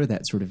particular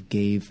that sort of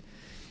gave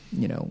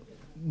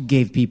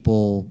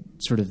people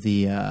sort of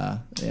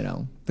the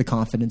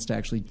confidence to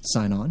actually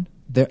sign on?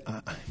 There,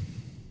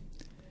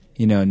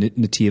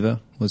 Nativa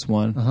was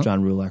one.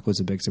 John Rulak was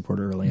a big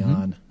supporter early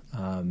on.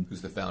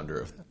 Who's the founder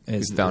of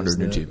Is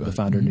Nutiva? The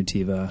founder of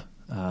Nutiva.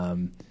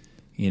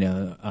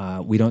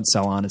 We don't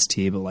sell Honest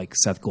Tea, but like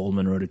Seth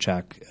Goldman wrote a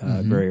check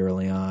very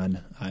early on.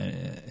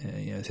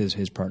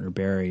 His partner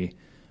Barry.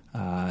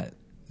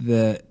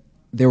 There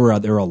were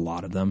a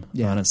lot of them.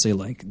 Yeah. Honestly,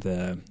 like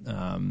the.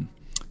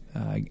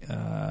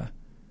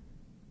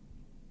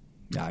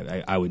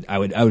 I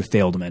would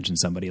fail to mention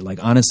somebody.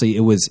 Like, honestly, it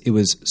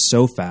was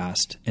so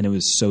fast and it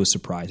was so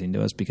surprising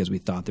to us because we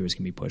thought there was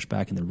going to be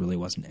pushback and there really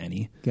wasn't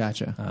any.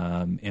 Gotcha.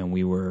 And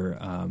we were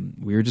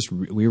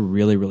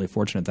really, really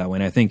fortunate that way.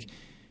 And I think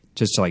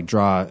just to like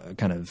draw a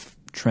kind of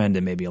trend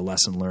and maybe a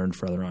lesson learned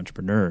for other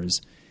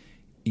entrepreneurs,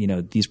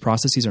 these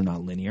processes are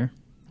not linear,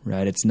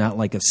 right? It's not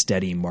like a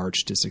steady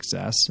march to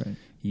success. Right.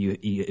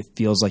 It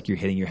feels like you're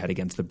hitting your head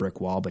against the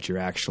brick wall, but you're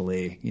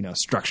actually,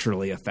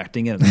 structurally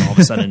affecting it, and then all of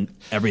a sudden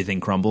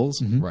everything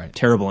crumbles. Right.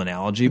 Terrible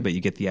analogy, but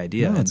you get the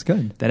idea. No, that's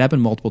good. That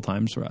happened multiple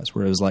times for us,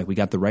 where it was like we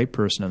got the right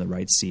person on the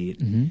right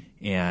seat,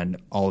 and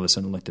all of a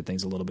sudden looked at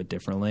things a little bit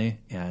differently,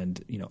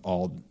 and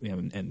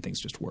and things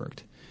just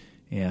worked.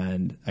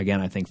 And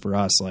again, I think for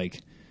us,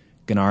 like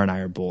Gunnar and I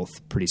are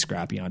both pretty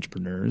scrappy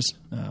entrepreneurs.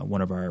 We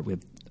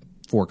have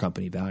 4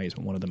 company values,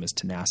 but one of them is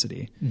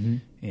tenacity,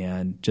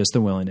 and just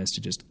the willingness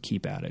to just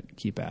keep at it.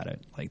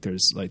 Like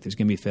there's going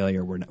to be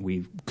failure.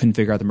 We couldn't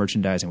figure out the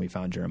merchandising. We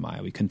found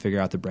Jeremiah. We couldn't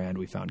figure out the brand.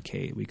 We found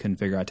Kate. We couldn't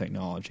figure out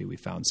technology. We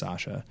found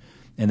Sasha.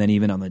 And then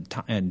even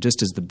and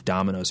just as the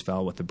dominoes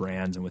fell with the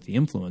brands and with the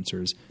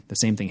influencers, the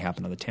same thing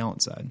happened on the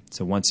talent side.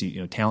 So once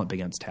talent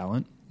begets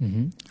talent.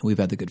 We've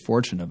had the good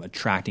fortune of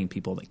attracting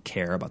people that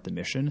care about the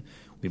mission.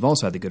 We've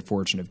also had the good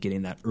fortune of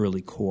getting that early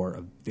core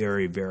of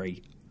very,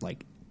 very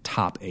like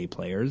top A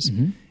players,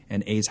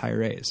 and A's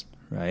hire A's,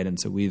 right? And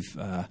so we've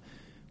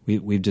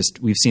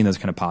seen those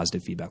kind of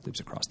positive feedback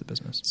loops across the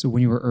business. So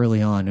when you were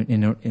early on,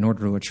 in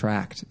order to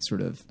attract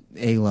sort of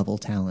A-level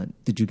talent,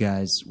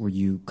 were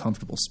you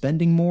comfortable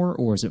spending more,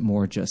 or is it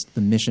more just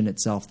the mission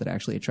itself that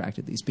actually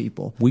attracted these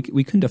people? We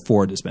couldn't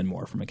afford to spend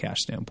more from a cash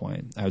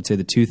standpoint. I would say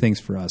the two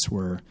things for us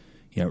were,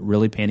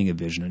 really painting a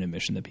vision and a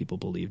mission that people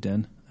believed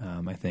in.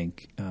 I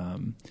think,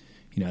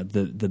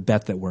 the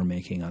bet that we're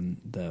making on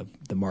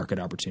the market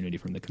opportunity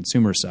from the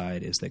consumer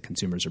side is that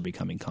consumers are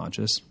becoming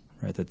conscious,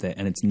 right?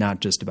 And it's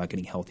not just about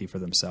getting healthy for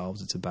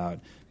themselves. It's about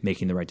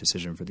making the right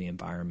decision for the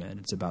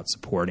environment. It's about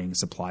supporting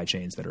supply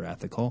chains that are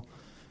ethical.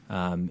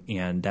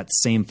 And that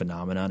same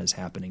phenomenon is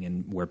happening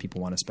in where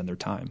people want to spend their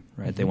time,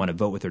 right? They want to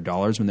vote with their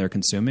dollars when they're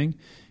consuming,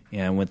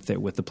 and with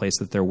the place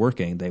that they're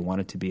working, they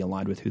want it to be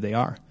aligned with who they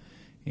are.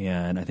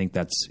 And I think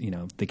that's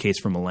the case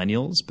for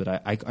millennials, but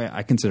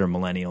I consider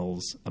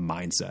millennials a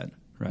mindset,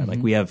 right? Like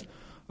we have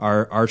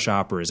our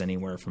shopper is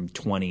anywhere from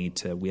 20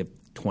 to we have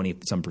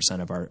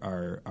 20% of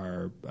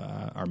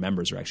our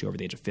members are actually over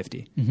the age of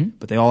 50,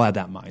 but they all had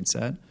that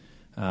mindset.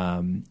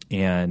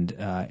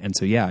 And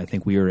so, yeah, I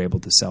think we were able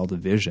to sell the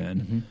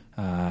vision,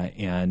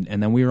 and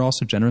then we were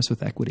also generous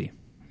with equity.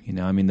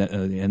 I mean,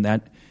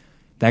 that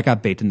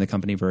got baked in the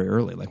company very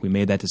early. Like we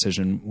made that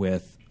decision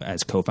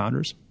as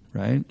co-founders,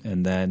 right?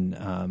 And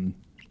then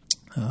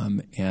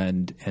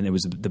and it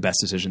was the best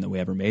decision that we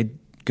ever made.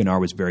 Gunnar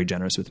was very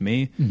generous with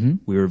me.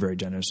 We were very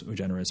generous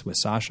with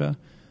Sasha.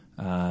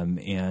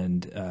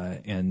 And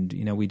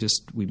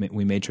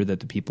we made sure that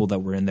the people that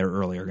were in there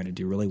early are going to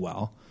do really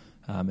well.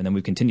 And then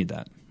we continued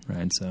that,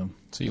 right? So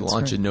you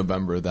launched in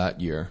November of that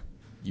year.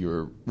 You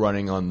were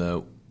running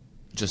on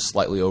just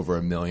slightly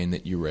over $1 million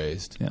that you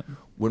raised. Yeah.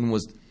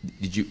 Was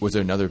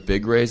there another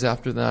big raise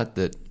after that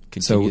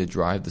continued to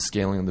drive the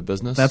scaling of the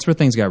business? That's where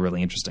things got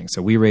really interesting.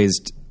 So we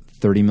raised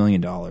 $30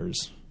 million.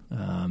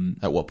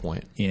 At what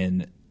point?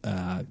 In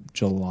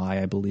July,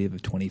 I believe,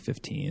 of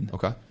 2015.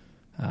 Okay.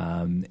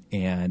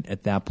 And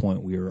at that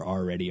point, we were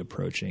already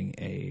approaching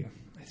I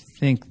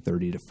think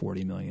 $30 to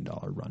 $40 million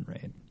run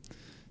rate.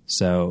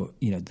 So,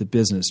 the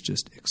business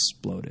just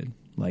exploded.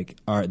 Like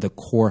the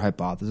core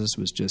hypothesis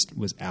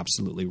was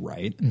absolutely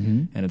right.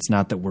 And it's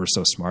not that we're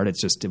so smart.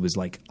 It was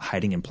like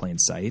hiding in plain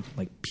sight.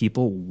 Like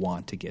people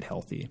want to get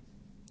healthy.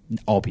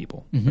 All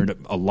people, or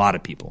a lot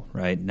of people,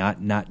 right?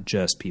 Not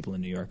just people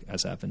in New York,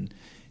 SF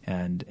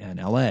and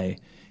LA.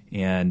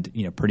 And,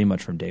 pretty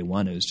much from day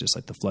one, it was just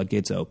like the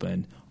floodgates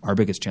open. Our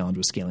biggest challenge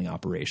was scaling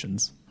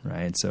operations,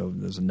 right? So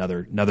there's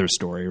another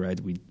story, right?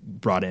 We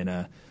brought in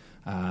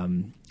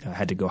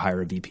had to go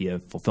hire a VP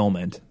of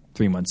fulfillment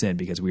 3 months in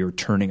because we were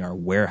turning our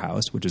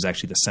warehouse, which was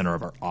actually the center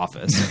of our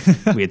office.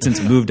 We had since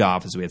moved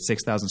office. We had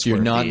 6,000 square feet.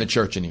 You're not in the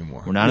church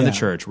anymore. We're not in the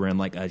church. We're in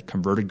like a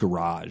converted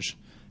garage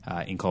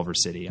in Culver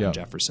City on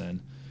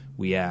Jefferson.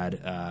 We had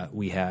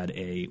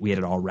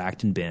it all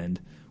racked and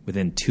binned.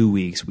 Within 2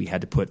 weeks, we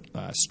had to put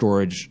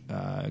storage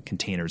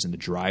containers in the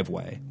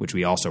driveway, which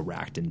we also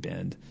racked and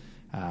binned.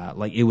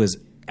 Like it was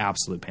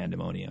absolute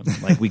pandemonium.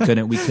 Like we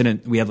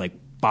had like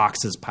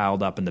boxes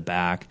piled up in the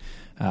back.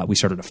 We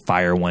started a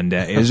fire one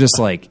day. It was just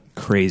like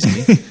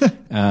crazy.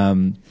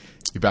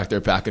 You're back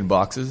there packing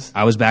boxes?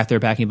 I was back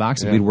there packing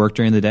boxes. Yeah. We'd work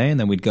during the day and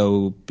then we'd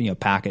go,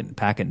 pack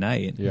at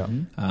night. Yeah.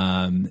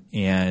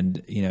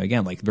 And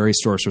again, like very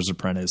Sorcerer's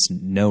Apprentice,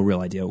 no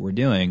real idea what we're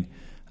doing.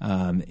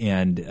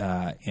 And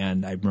I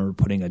remember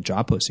putting a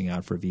job posting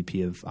out for a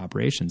VP of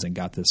operations and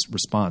got this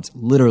response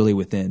literally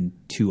within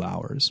 2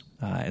 hours.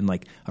 And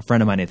like a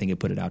friend of mine, I think, had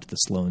put it out to the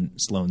Sloan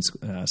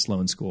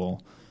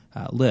School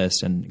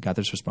list and got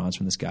this response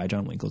from this guy,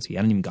 John Winkles. He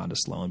hadn't even gone to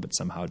Sloan, but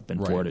somehow had been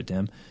forwarded to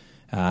him.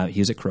 He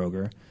was at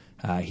Kroger.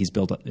 He's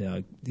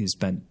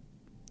spent,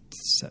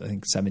 I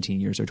think, 17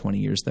 years or 20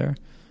 years there.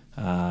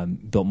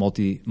 Built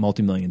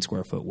multi-million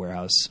square foot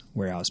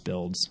warehouse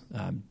builds,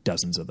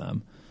 dozens of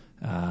them.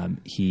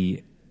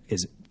 He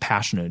is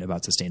passionate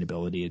about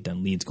sustainability. Had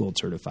done LEED Gold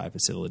certified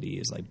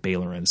facilities, like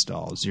Baylor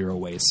install, zero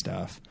waste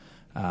stuff.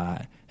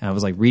 And I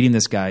was like reading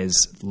this guy's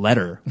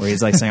letter where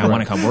he's like saying, "I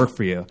want to come work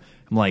for you."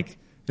 I'm like,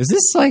 is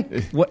this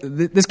like what?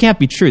 This can't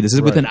be true. This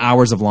is within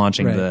hours of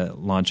launching the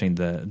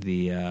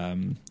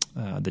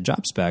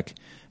job spec.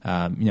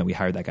 We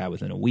hired that guy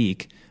within a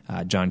week.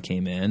 John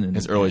came in, and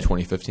it's early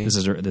 2015. This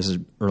is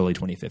early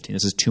 2015.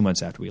 This is 2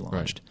 months after we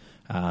launched.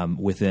 Right.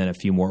 Within a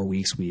few more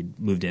weeks, we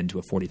moved into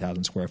a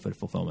 40,000 square foot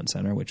fulfillment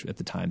center, which at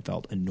the time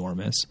felt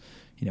enormous.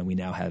 We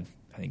now have,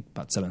 I think,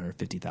 about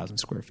 750,000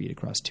 square feet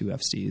across 2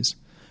 FCs,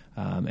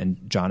 and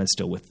John is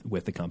still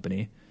with the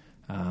company.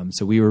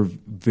 So we were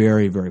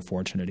very, very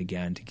fortunate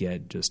again to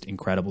get just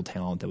incredible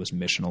talent that was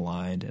mission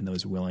aligned and that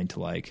was willing to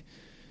like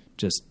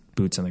just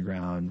boots on the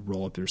ground,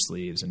 roll up their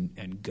sleeves,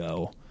 and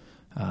go.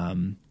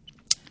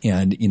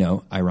 And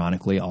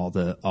ironically, all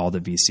the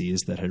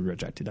VCs that had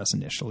rejected us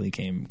initially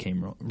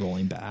came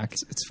rolling back.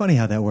 It's funny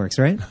how that works,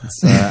 right?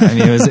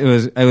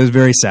 It was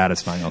very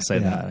satisfying. I'll say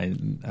that.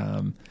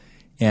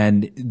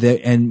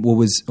 And what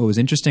was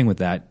interesting with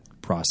that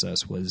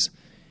process was,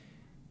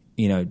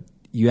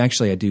 you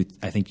actually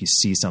I think you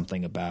see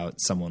something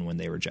about someone when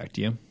they reject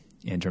you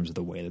in terms of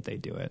the way that they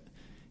do it.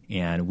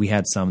 And we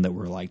had some that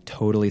were like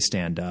totally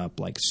stand up,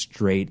 like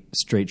straight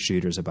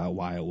shooters about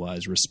why it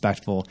was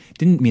respectful.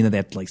 Didn't mean that they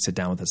had to like sit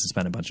down with us and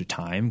spend a bunch of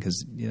time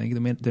because they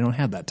don't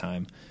have that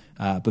time,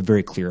 but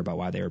very clear about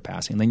why they were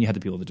passing. And then you had the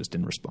people that just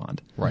didn't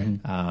respond. Right.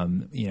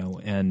 We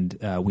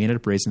ended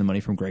up raising the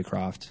money from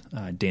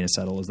Greycroft. Dana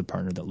Settle is the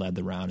partner that led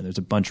the round, and there's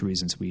a bunch of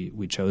reasons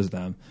we chose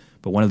them.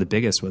 But one of the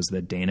biggest was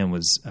that Dana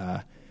was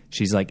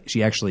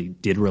she actually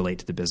did relate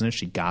to the business.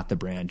 She got the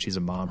brand. She's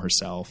a mom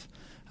herself.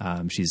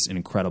 She's an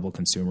incredible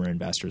consumer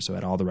investor, so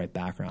had all the right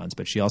backgrounds.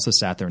 But she also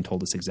sat there and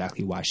told us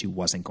exactly why she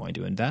wasn't going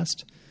to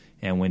invest.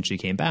 And when she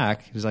came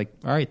back, she was like,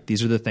 "All right,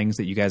 these are the things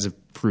that you guys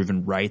have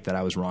proven right that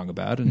I was wrong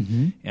about,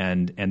 and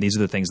these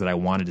are the things that I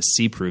wanted to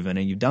see proven,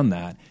 and you've done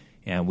that,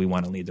 and we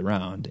want to lead the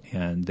round."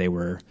 And they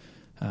were,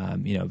 I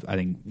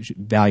think,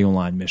 value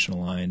aligned, mission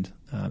aligned,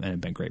 and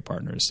have been great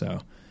partners.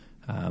 So.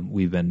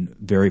 We've been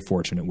very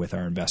fortunate with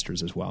our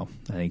investors as well.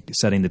 I think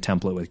setting the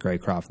template with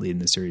Greg Croft leading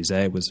the Series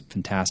A was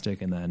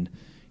fantastic, and then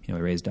we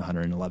raised a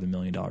 $111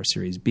 million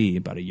Series B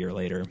about a year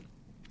later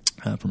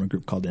from a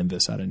group called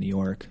Invus out of New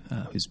York,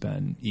 who's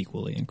been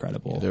equally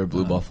incredible. They're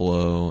Blue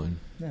Buffalo. And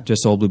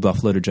just sold Blue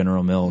Buffalo to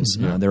General Mills.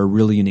 They're a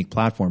really unique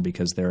platform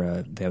because they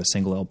have a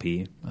single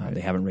LP. They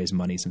haven't raised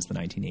money since the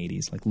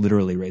 1980s, like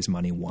literally raised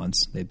money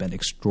once. They've been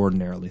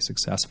extraordinarily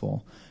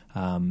successful,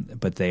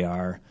 but they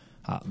are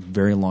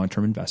very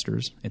long-term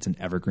investors. It's an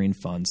evergreen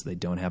fund, so they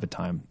don't have a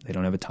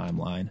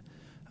timeline,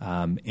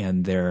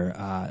 and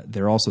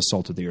they're also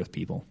salt-of-the-earth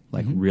people,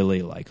 like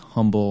really like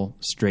humble,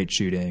 straight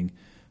shooting,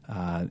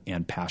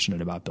 and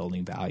passionate about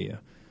building value.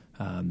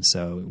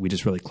 So we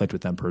just really clicked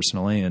with them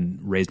personally and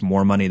raised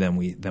more money than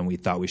we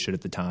thought we should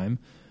at the time.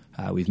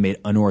 We've made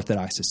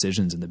unorthodox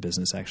decisions in the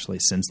business actually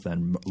since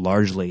then,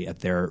 largely at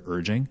their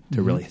urging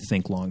to really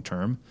think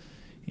long-term,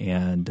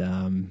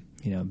 and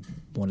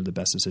one of the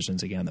best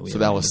decisions again that we. So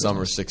that was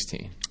summer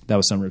 16. That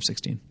was summer of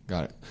 16.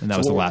 Got it. And that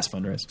was the last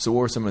fundraise. So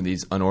what were some of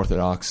these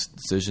unorthodox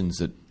decisions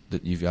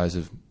that you guys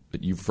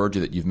that you've referred to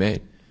that you've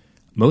made?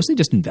 Mostly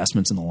just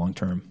investments in the long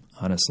term.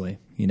 Honestly,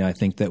 I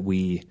think that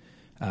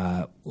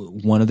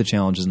one of the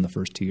challenges in the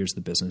first 2 years of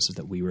the business is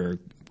that we were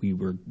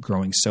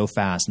growing so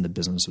fast and the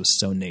business was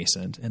so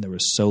nascent and there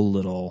was so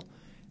little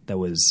that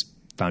was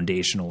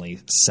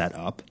foundationally set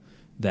up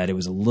that it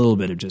was a little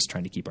bit of just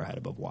trying to keep our head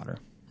above water,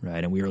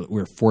 right? And we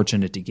were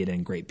fortunate to get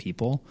in great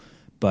people,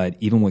 but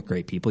even with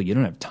great people, you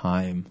don't have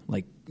time.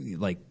 Like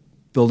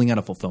building out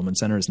a fulfillment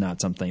center is not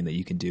something that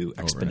you can do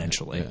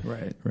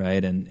exponentially,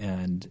 right?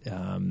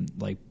 And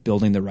like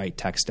building the right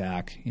tech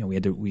stack, we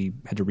had to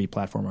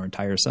replatform our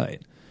entire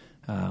site.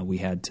 We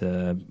had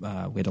to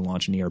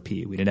launch an ERP.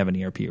 We didn't have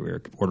an ERP. We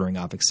were ordering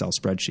off Excel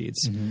spreadsheets.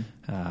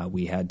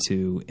 We had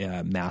to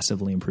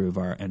massively improve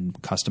and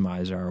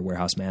customize our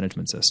warehouse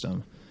management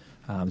system.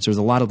 So there's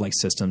a lot of like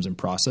systems and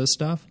process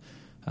stuff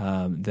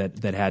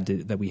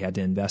that we had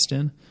to invest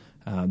in.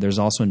 There's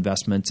also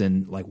investments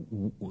in like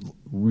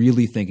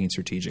really thinking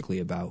strategically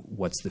about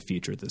what's the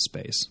future of this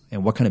space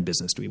and what kind of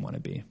business do we want to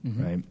be,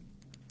 right?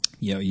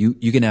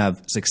 You can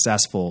have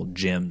successful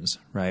gyms,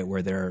 right,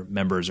 where their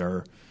members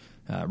are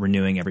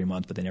renewing every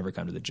month, but they never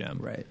come to the gym.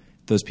 Right.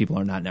 Those people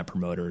are not net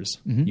promoters.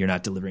 You're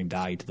not delivering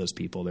value to those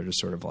people. They're just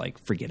sort of like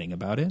forgetting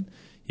about it.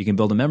 You can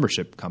build a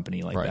membership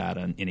company like that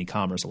in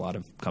e-commerce. A lot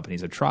of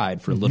companies have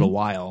tried for a little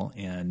while,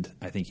 and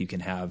I think you can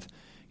have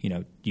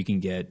you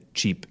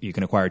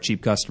can acquire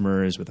cheap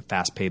customers with a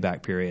fast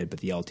payback period, but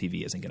the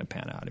LTV isn't going to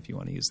pan out if you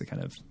want to use the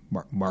kind of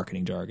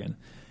marketing jargon.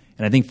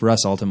 And I think for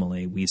us,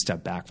 ultimately, we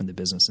stepped back from the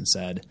business and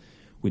said,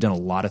 we've done a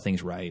lot of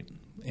things right,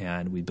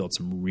 and we built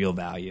some real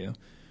value.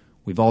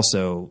 We've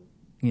also,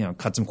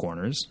 cut some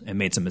corners and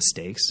made some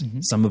mistakes,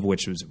 some of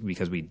which was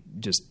because we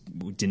just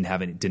didn't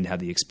have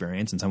the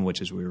experience, and some of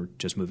which is we were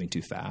just moving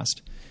too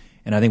fast.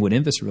 And I think what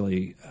Invus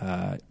really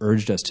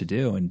urged us to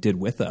do and did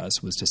with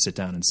us was to sit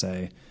down and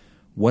say,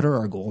 what are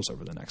our goals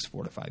over the next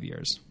 4 to 5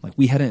 years? Like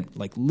we hadn't,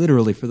 like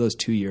literally for those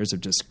 2 years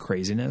of just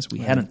craziness, we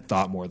hadn't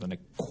thought more than a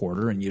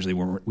quarter, and usually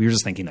we were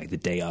just thinking like the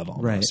day of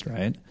almost,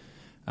 right?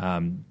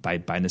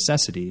 By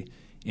necessity.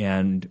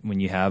 And when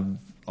you have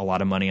a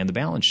lot of money on the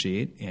balance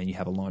sheet and you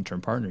have a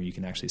long-term partner, you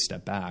can actually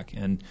step back.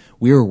 And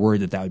we were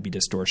worried that would be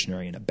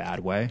distortionary in a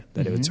bad way,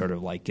 that it would sort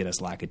of like get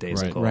us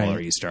lackadaisical, or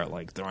you start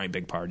like throwing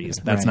big parties.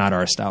 That's not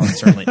our style. It's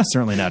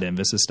certainly not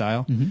Invus's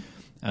style.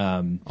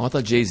 I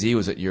thought Jay-Z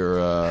was at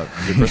your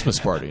Christmas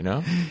party,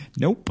 no?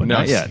 Nope.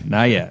 Not yet.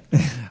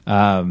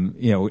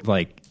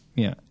 Like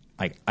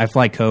I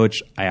fly coach.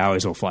 I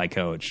always will fly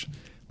coach.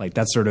 Like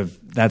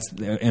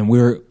and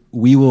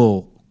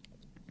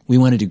we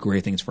want to do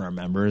great things for our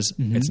members.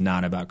 It's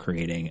not about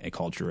creating a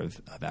culture of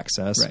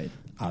excess. Right.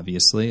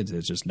 Obviously,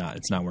 it's just not.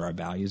 It's not where our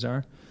values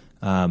are.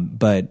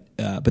 But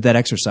that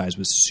exercise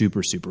was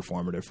super, super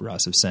formative for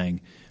us of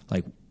saying,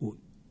 like,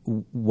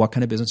 what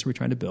kind of business are we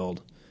trying to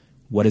build?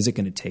 What is it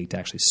going to take to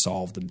actually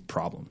solve the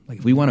problem? Like,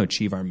 if we want to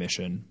achieve our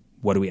mission,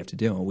 what do we have to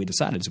do? And what we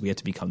decided is we have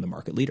to become the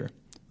market leader.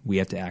 We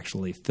have to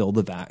actually fill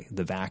the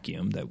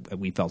vacuum that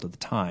we felt at the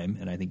time,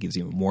 and I think is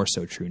even more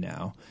so true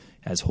now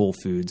as Whole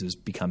Foods is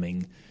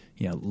becoming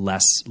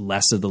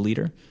less of the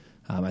leader.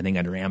 I think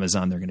under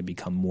Amazon they're going to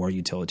become more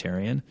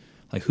utilitarian.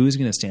 Like, who's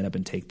going to stand up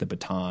and take the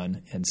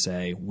baton and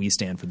say, we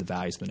stand for the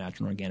values of the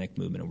natural and organic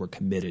movement, and we're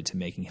committed to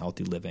making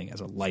healthy living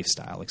as a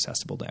lifestyle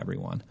accessible to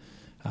everyone.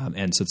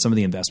 And so some of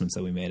the investments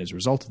that we made as a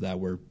result of that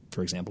were,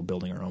 for example,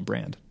 building our own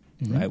brand.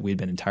 Right? We'd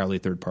been entirely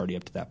third party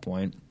up to that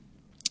point.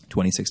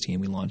 2016,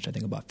 we launched, I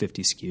think, about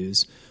 50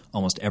 SKUs.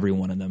 Almost every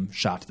one of them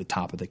shot to the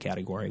top of the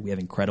category. We have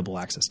incredible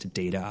access to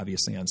data,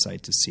 obviously, on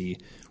site to see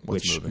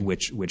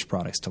which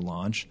products to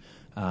launch.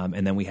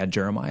 And then we had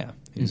Jeremiah,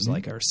 who's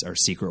like our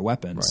secret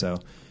weapon. Right. So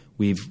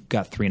we've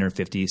got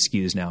 350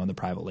 SKUs now on the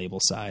private label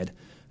side.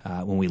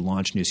 When we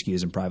launch new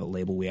SKUs in private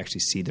label, we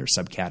actually see their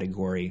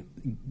subcategory,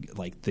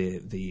 like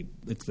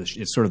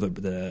it's sort of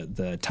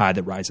the tide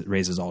that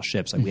raises all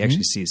ships. Like we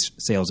actually see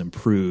sales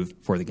improve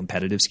for the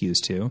competitive SKUs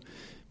too,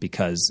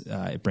 because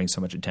it brings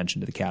so much attention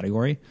to the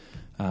category.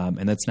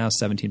 And that's now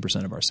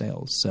 17% of our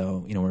sales.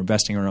 So, we're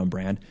investing in our own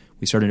brand.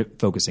 We started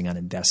focusing on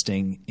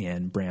investing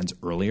in brands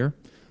earlier.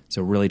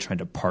 So really trying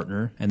to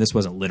partner, and this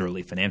wasn't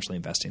literally financially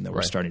investing, though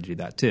we're starting to do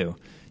that too.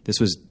 This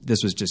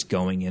was just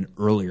going in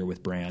earlier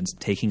with brands,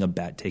 taking a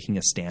bet, taking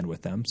a stand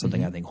with them,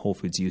 something I think Whole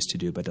Foods used to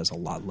do but does a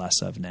lot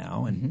less of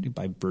now. And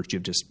by virtue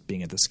of just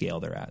being at the scale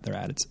they're at,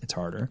 it's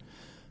harder.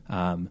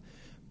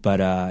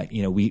 But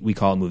we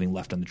call it moving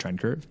left on the trend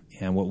curve.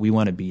 And what we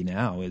want to be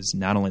now is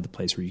not only the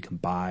place where you can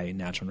buy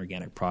natural and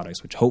organic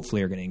products, which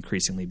hopefully are going to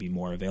increasingly be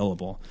more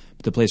available,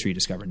 but the place where you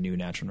discover new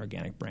natural and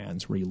organic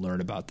brands, where you learn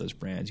about those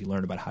brands, you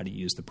learn about how to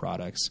use the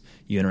products,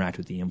 you interact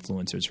with the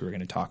influencers who are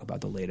going to talk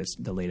about the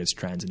latest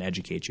trends and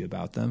educate you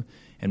about them,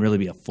 and really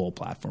be a full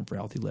platform for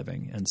healthy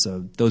living. And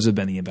so those have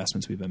been the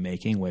investments we've been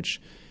making, which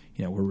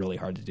were really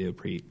hard to do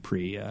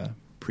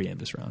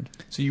pre-Invus round.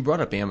 So you brought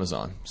up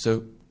Amazon.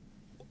 So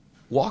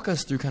walk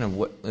us through kind of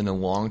what, in the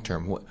long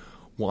term,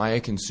 why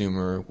a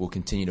consumer will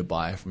continue to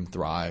buy from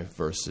Thrive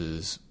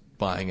versus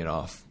buying it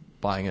off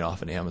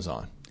at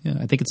Amazon. Yeah,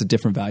 I think it's a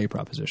different value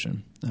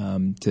proposition.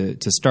 To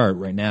start,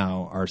 right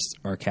now,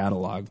 our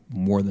catalog,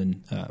 more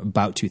than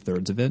about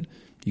 2/3 of it,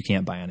 you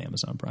can't buy on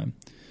Amazon Prime.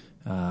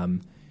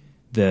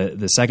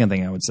 The second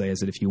thing I would say is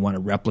that if you want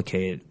to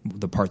replicate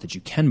the part that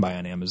you can buy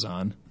on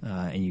Amazon,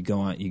 and you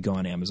go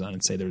on Amazon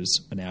and say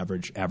there's an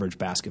average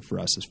basket for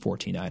us is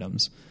 14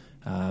 items.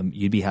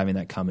 You'd be having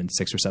that come in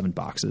 6 or 7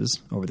 boxes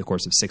over the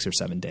course of 6 or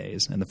 7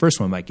 days. And the first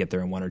one might get there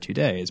in 1 or 2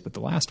 days, but the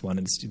last one,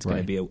 it's going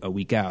to be a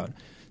week out.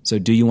 So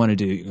do you want to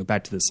do,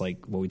 back to this,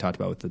 like what we talked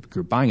about with the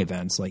group buying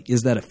events, like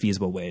is that a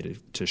feasible way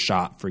to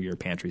shop for your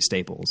pantry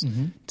staples?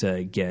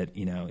 To get,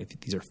 if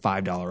these are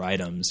 $5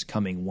 items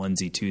coming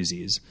onesie,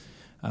 twosies,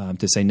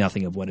 to say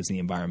nothing of what is the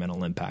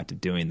environmental impact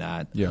of doing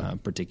that,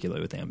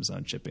 particularly with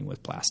Amazon shipping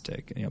with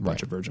plastic, a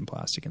bunch of virgin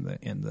plastic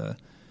in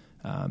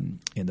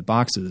the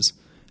boxes.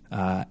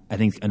 I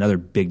think another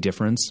big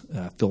difference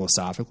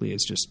philosophically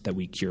is just that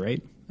we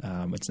curate.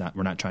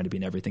 We're not trying to be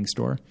an everything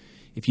store.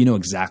 If you know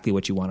exactly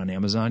what you want on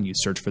Amazon, you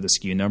search for the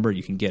SKU number,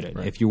 you can get it.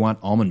 Right. If you want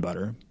almond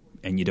butter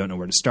and you don't know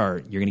where to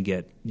start, you're going to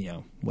get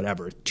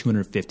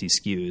 250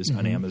 SKUs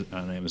on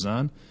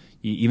Amazon.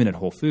 Even at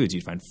Whole Foods,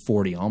 you'd find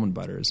 40 almond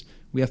butters.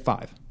 We have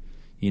 5.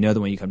 You know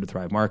that when you come to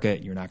Thrive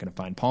Market, you're not going to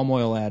find palm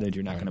oil added,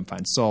 you're not going to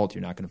find salt,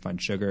 you're not going to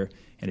find sugar.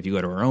 And if you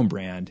go to our own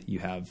brand, you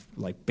have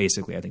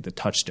basically I think the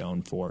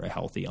touchstone for a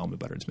healthy almond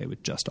butter. It's made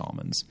with just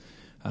almonds.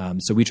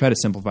 So we try to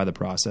simplify the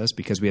process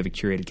because we have a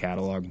curated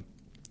catalog.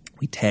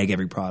 We tag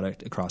every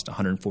product across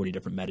 140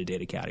 different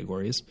metadata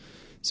categories.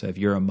 So if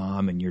you're a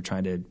mom and you're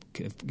trying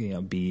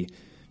to be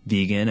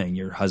vegan and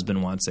your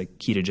husband wants a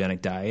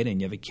ketogenic diet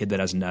and you have a kid that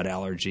has a nut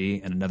allergy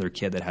and another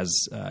kid that has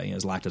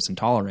is lactose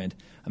intolerant,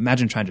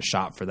 imagine trying to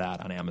shop for that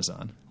on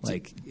Amazon.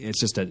 It's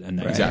just a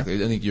nightmare.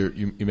 Exactly. I think you're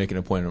making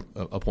a point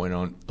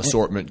on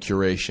assortment,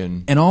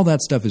 curation. And all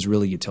that stuff is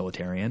really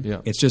utilitarian.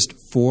 Yeah. It's just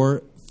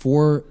for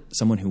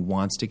someone who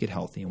wants to get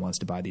healthy and wants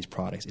to buy these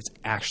products, it's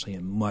actually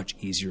a much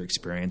easier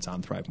experience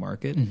on Thrive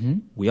Market.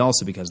 We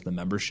also, because of the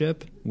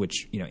membership,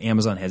 which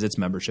Amazon has its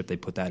membership, they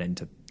put that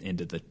into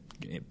the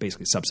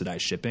basically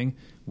subsidized shipping.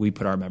 We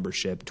put our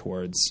membership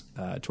towards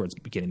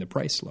getting the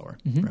price lower,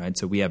 right?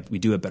 So we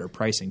do have better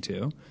pricing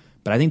too.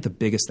 But I think the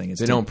biggest thing is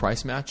they don't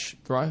price match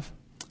Thrive.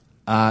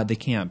 They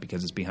can't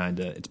because it's behind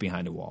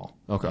a wall.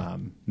 Okay.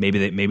 Maybe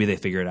they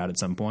figure it out at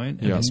some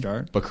point and they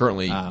start. But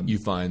currently, you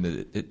find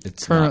that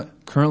it's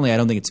currently I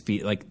don't think it's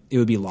it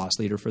would be loss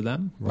leader for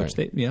them, which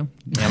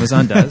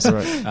Amazon does.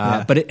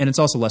 Right. But it's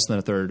also less than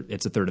a third.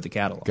 It's a third of the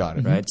catalog. Got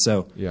it. Right.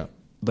 So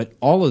But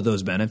all of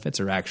those benefits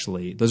are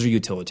those are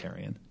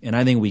utilitarian, and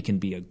I think we can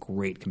be a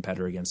great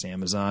competitor against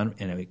Amazon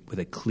with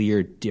a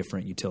clear,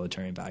 different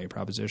utilitarian value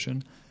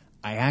proposition.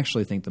 I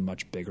actually think the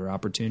much bigger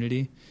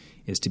opportunity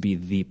is to be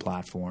the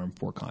platform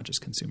for conscious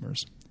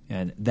consumers.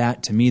 And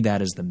that, to me,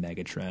 that is the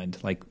mega trend.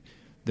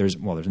 There's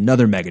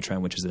another mega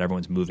trend, which is that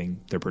everyone's moving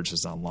their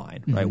purchases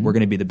online, right? We're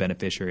going to be the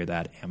beneficiary of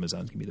that.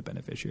 Amazon's going to be the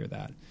beneficiary of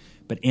that.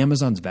 But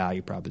Amazon's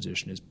value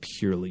proposition is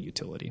purely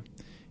utility.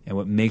 And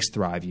what makes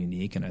Thrive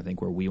unique, and I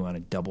think where we want to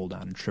double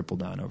down and triple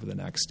down over the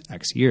next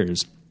X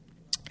years,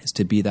 is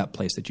to be that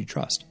place that you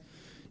trust.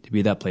 To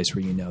be that place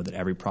where you know that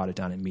every product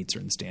on it meets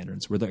certain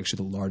standards. We're actually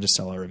the largest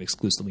seller of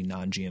exclusively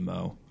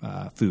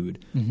non-GMO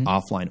food,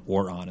 offline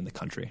or on, in the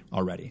country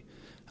already.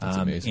 That's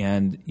amazing.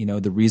 And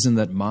the reason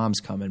that moms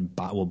come and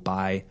will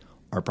buy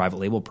our private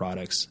label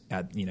products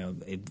at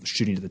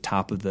shooting to the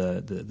top of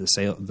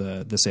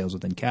the sales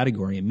within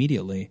category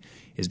immediately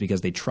is because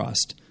they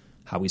trust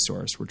how we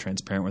source. We're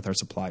transparent with our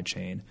supply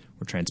chain.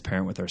 We're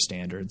transparent with our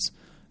standards.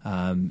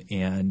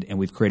 And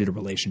we've created a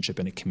relationship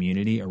and a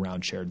community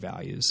around shared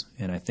values.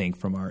 And I think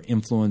from our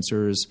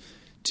influencers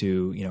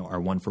to our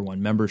 1-for-1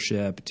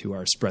 membership to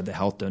our Spread the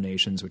Health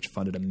donations, which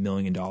funded $1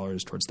 million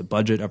towards the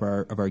budget of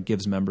our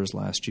Gives members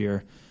last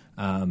year,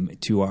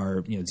 to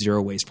our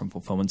zero waste from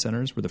fulfillment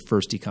centers. We're the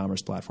first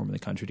e-commerce platform in the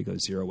country to go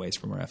zero waste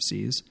from our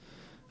FCs.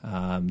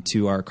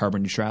 to our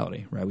carbon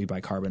neutrality, right? We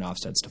buy carbon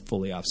offsets to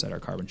fully offset our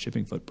carbon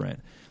shipping footprint.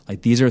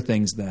 Like, these are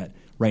things that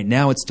right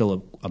now it's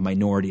still a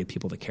minority of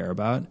people that care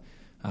about,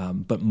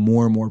 but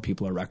more and more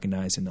people are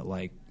recognizing that,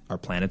 like, our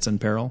planet's in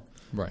peril.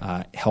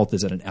 Right. Health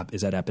is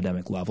at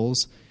epidemic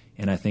levels.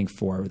 And I think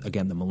for,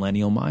 again, the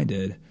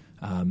millennial-minded,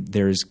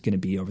 there's going to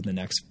be, over the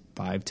next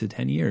 5 to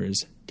 10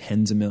 years,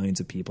 tens of millions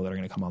of people that are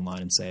going to come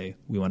online and say,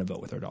 we want to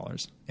vote with our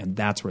dollars. And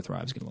that's where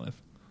Thrive's going to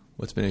live.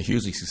 Well, it's been a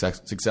hugely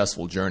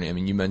successful journey. I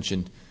mean, you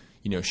mentioned,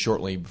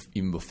 shortly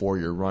even before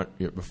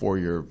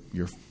your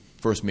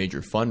first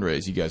major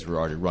fundraise, you guys were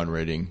already run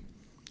rating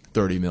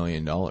 $30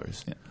 million.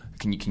 Yeah.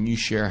 Can you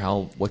share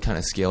what kind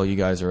of scale you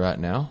guys are at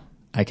now?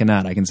 I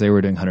cannot. I can say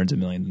we're doing hundreds of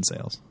millions in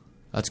sales.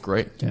 That's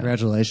great. Yeah.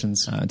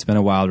 Congratulations. It's been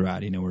a wild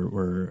ride.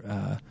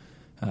 We're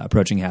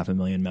approaching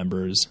 500,000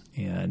 members,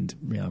 and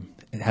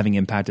having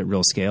impact at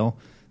real scale.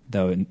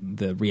 Though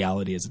the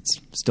reality is, it's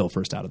still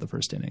first out of the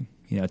first inning.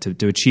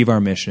 To achieve our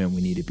mission,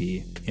 we need to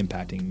be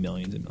impacting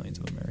millions and millions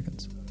of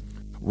Americans.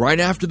 Right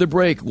after the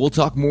break, we'll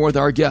talk more with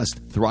our guest,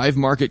 Thrive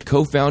Market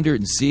co-founder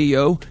and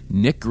CEO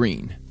Nick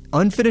Green.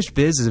 Unfinished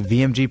Biz is a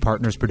VMG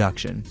Partners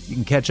production. You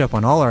can catch up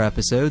on all our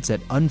episodes at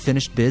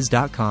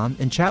unfinishedbiz.com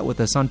and chat with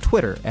us on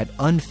Twitter at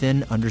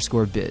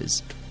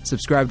unfin_biz.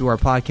 Subscribe to our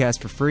podcast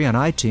for free on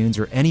iTunes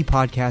or any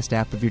podcast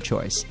app of your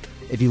choice.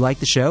 If you like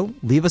the show,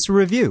 leave us a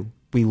review.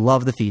 We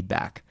love the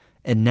feedback.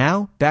 And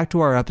now, back to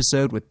our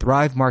episode with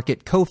Thrive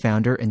Market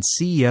co-founder and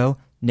CEO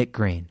Nick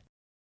Green.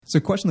 So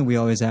a question that we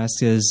always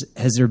ask is,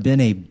 has there been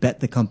a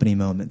bet the company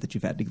moment that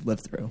you've had to live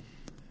through?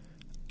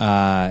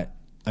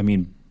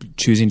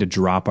 Choosing to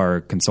drop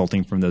our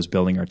consulting from those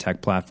building our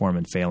tech platform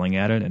and failing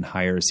at it, and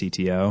hire a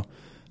CTO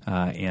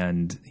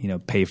and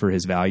pay for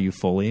his value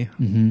fully.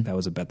 Mm-hmm. That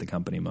was a bet the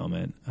company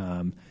moment.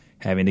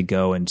 Having to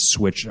go and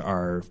switch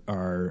our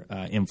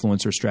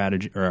influencer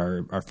strategy,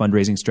 or our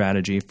fundraising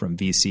strategy, from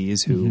VCs,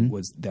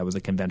 that was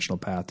a conventional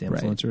path to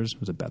influencers,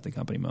 was a bet the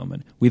company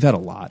moment. We've had a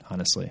lot,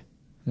 honestly.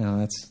 No,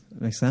 that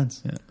makes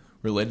sense. Yeah.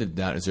 Related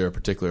to that, is there a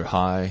particular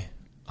high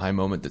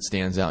moment that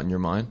stands out in your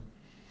mind?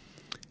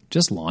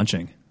 Just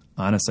launching.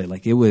 Honestly,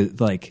 it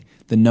was like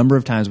the number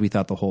of times we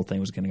thought the whole thing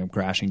was going to come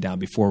crashing down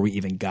before we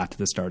even got to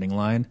the starting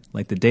line.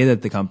 Like, the day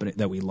that the company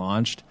that we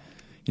launched,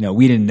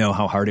 we didn't know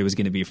how hard it was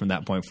going to be from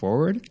that point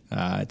forward.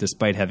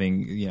 Despite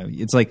having,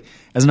 it's like,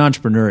 as an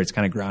entrepreneur, it's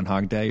kind of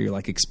Groundhog Day. You're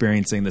like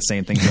experiencing the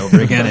same things over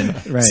again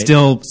and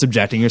still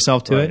subjecting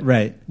yourself to it.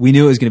 Right. We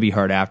knew it was going to be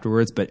hard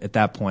afterwards, but at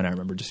that point, I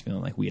remember just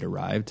feeling like we had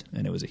arrived,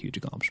 and it was a huge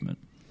accomplishment.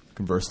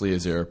 Conversely,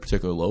 is there a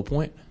particular low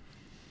point?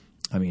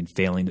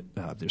 Failing.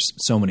 There's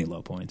so many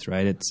low points,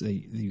 right? It's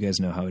you guys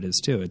know how it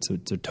is too. It's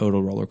a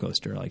total roller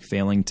coaster. Like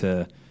failing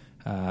to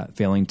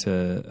build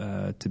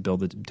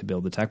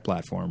the tech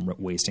platform,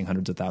 wasting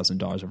hundreds of thousands of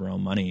dollars of our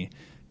own money,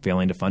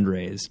 failing to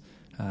fundraise.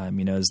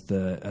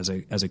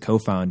 As a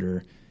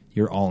co-founder,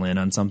 you're all in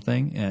on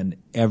something, and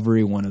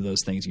every one of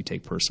those things you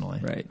take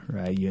personally.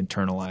 Right. You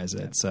internalize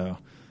it. So,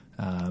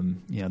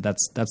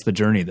 that's the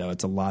journey, though.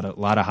 It's a lot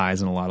of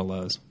highs and a lot of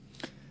lows.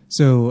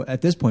 So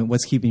at this point,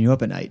 what's keeping you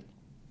up at night?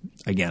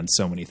 Again,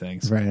 so many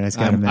things. Right,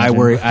 I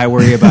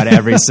worry about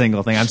every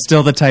single thing. I'm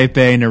still the type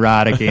A,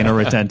 neurotic, anal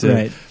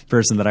retentive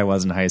person that I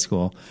was in high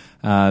school.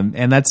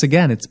 And that's,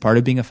 again, it's part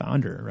of being a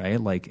founder,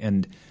 right?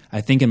 And I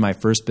think in my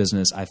first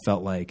business, I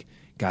felt like,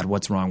 God,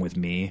 what's wrong with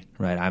me,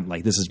 right? I'm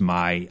like,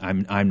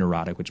 I'm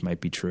neurotic, which might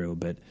be true,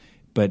 but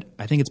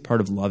I think it's part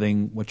of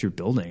loving what you're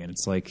building. And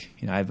it's like,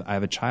 I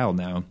have a child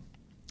now,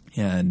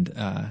 and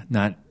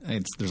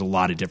there's a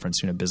lot of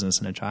difference between a business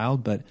and a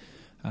child, but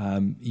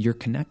you're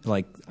connected.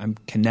 Like, I'm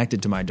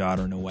connected to my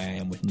daughter in a way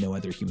I'm with no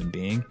other human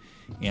being,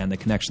 and the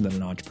connection that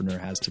an entrepreneur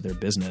has to their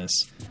business,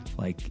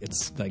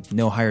 it's like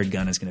no hired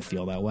gun is going to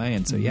feel that way.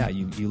 And so,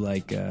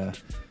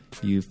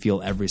 you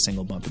feel every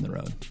single bump in the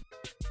road.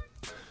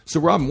 So,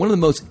 Robin, one of the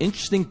most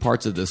interesting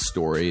parts of this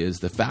story is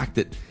the fact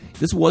that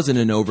this wasn't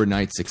an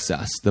overnight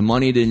success. The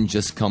money didn't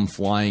just come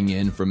flying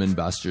in from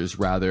investors.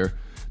 Rather,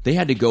 they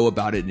had to go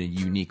about it in a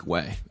unique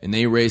way. And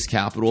they raised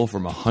capital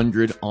from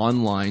 100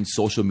 online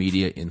social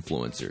media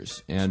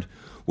influencers. And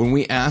when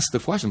we asked the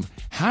question,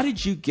 how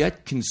did you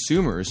get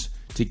consumers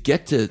to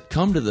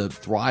come to the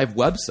Thrive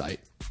website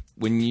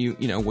when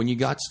you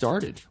got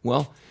started?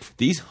 Well,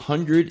 these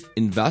 100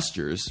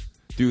 investors,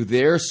 through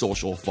their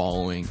social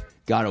following,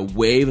 got a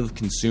wave of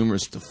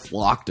consumers to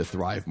flock to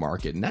Thrive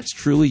Market, and that's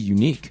truly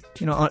unique.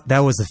 That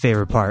was the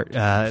favorite part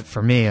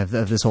for me of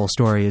this whole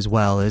story as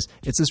well. Is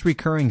it's this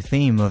recurring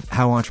theme of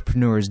how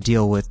entrepreneurs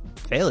deal with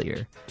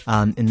failure.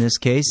 In this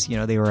case,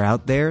 they were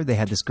out there, they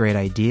had this great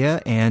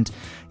idea, and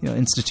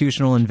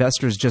institutional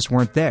investors just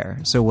weren't there.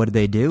 So what did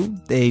they do?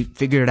 They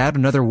figured out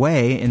another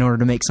way in order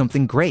to make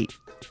something great.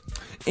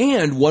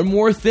 And one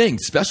more thing,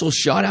 special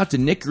shout out to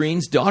Nick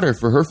Green's daughter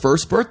for her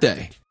first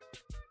birthday.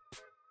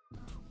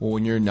 Well,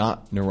 when you're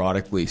not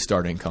neurotically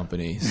starting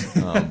companies,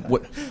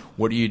 what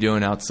are you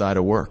doing outside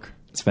of work?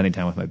 Spending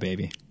time with my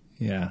baby.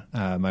 Yeah,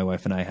 my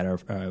wife and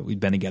I we've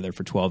been together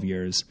for 12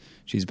 years.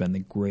 She's been the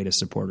greatest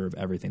supporter of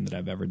everything that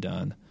I've ever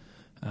done,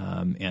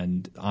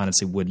 and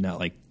honestly, would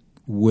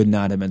would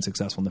not have been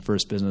successful in the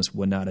first business,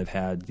 would not have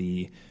had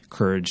the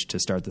courage to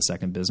start the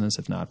second business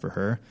if not for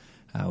her.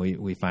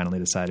 We finally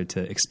decided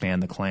to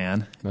expand the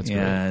clan, That's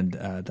and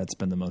that's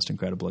been the most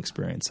incredible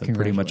experience. So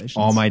pretty much Congratulations.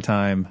 all my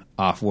time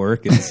off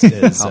work is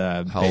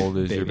How old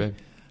is your baby?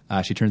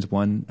 She turns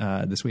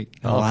 1 this week.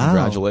 Oh, wow.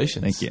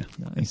 Congratulations. Thank you.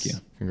 Nice. Thank you.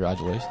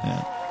 Congratulations.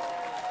 Yeah.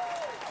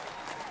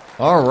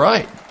 All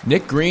right.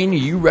 Nick Green, are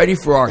you ready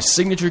for our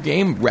signature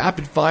game,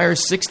 Rapid Fire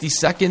 60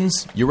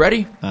 Seconds? You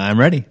ready? I'm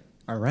ready.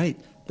 All right.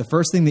 The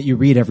first thing that you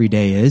read every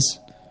day is?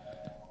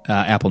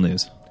 Apple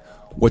News.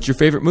 What's your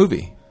favorite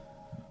movie?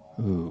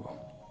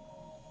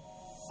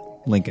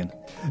 Lincoln.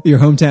 Your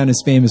hometown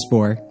is famous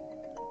for?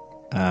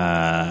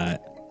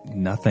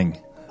 Nothing.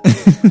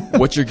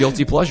 What's your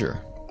guilty pleasure?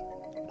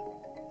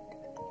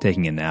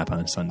 Taking a nap on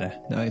a Sunday.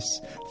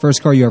 Nice.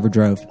 First car you ever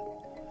drove?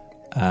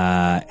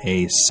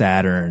 A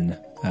Saturn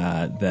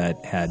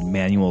that had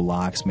manual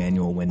locks,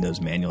 manual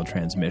windows, manual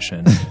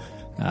transmission,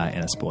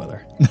 and a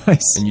spoiler.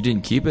 Nice. And you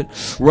didn't keep it?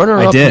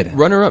 I did.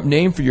 Runner-up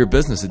name for your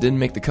business. It didn't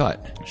make the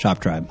cut. Shop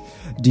Tribe.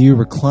 Do you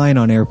recline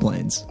on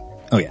airplanes?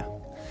 Oh, yeah.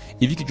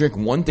 If you could drink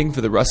one thing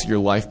for the rest of your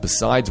life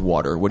besides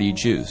water, what do you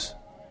choose?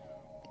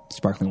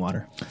 Sparkling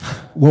water.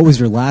 What was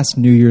your last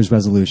New Year's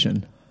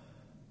resolution?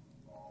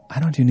 I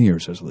don't do New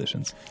Year's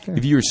resolutions.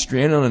 If you were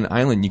stranded on an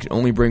island, you could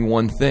only bring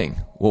one thing.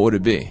 What would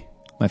it be?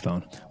 My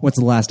phone. What's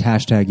the last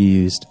hashtag you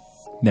used?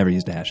 Never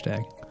used a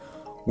hashtag.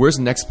 Where's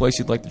the next place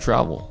you'd like to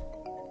travel?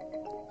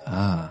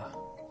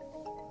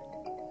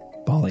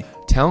 Bali.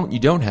 Talent you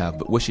don't have,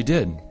 but wish you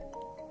did.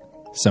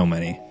 So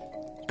many.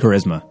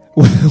 Charisma.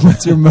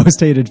 What's your most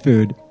hated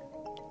food?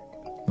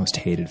 Most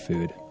hated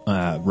food.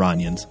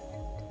 Ranyans.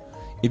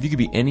 If you could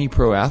be any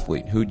pro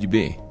athlete, who would you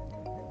be?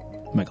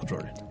 Michael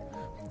Jordan.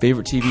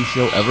 Favorite TV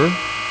show ever?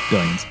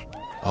 Billions.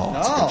 Oh,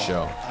 it's a good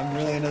show. I'm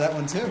really into that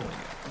one too.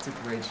 It's a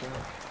great show.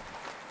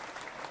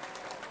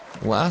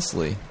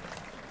 Lastly,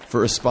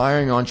 for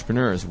aspiring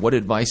entrepreneurs, what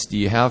advice do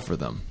you have for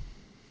them?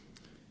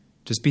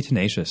 Just be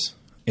tenacious.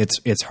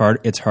 It's hard.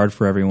 It's hard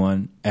for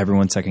everyone.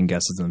 Everyone second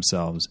guesses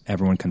themselves.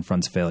 Everyone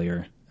confronts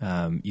failure.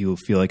 You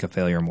feel like a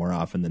failure more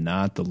often than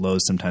not. The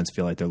lows sometimes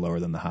feel like they're lower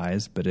than the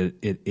highs, but it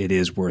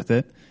is worth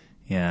it.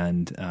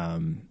 And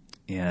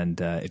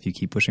if you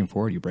keep pushing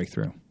forward, you break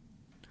through.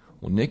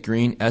 Well, Nick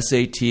Green,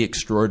 SAT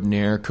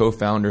extraordinaire,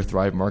 co-founder,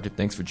 Thrive Market,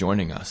 thanks for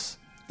joining us.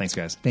 Thanks,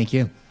 guys. Thank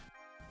you.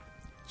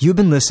 You've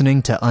been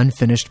listening to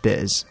Unfinished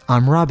Biz.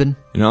 I'm Robin.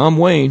 And I'm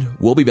Wayne.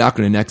 We'll be back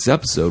in the next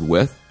episode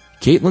with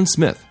Caitlin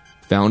Smith,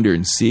 founder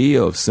and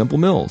CEO of Simple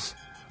Mills,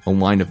 a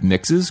line of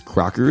mixes,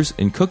 crackers,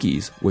 and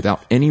cookies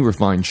without any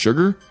refined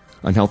sugar,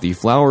 unhealthy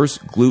flours,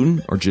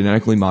 gluten, or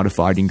genetically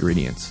modified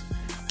ingredients.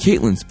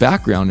 Caitlin's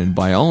background in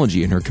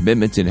biology and her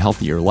commitment to a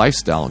healthier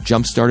lifestyle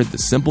jump-started the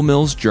Simple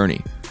Mills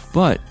journey,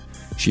 but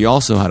she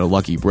also had a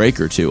lucky break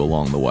or two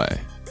along the way.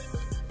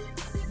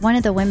 One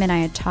of the women I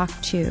had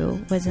talked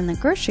to was in the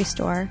grocery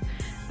store,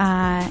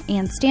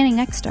 and standing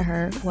next to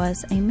her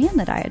was a man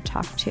that I had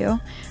talked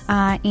to.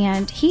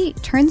 And he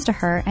turns to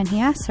her and he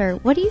asks her,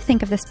 "What do you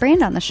think of this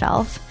brand on the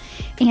shelf?"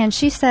 And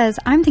she says,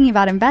 "I'm thinking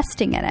about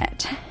investing in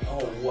it."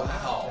 Oh,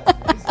 wow.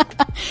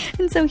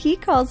 And so he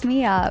calls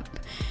me up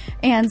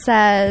and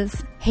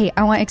says, "Hey,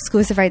 I want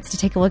exclusive rights to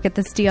take a look at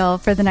this deal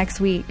for the next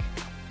week."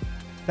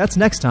 That's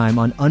next time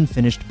on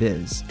Unfinished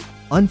Biz.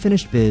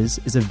 Unfinished Biz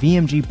is a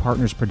VMG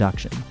Partners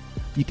production.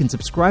 You can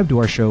subscribe to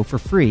our show for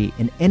free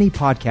in any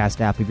podcast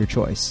app of your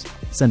choice.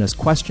 Send us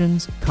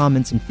questions,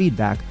 comments, and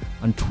feedback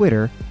on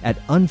Twitter at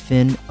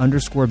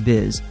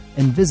unfin_biz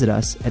and visit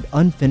us at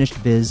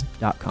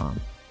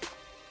unfinishedbiz.com.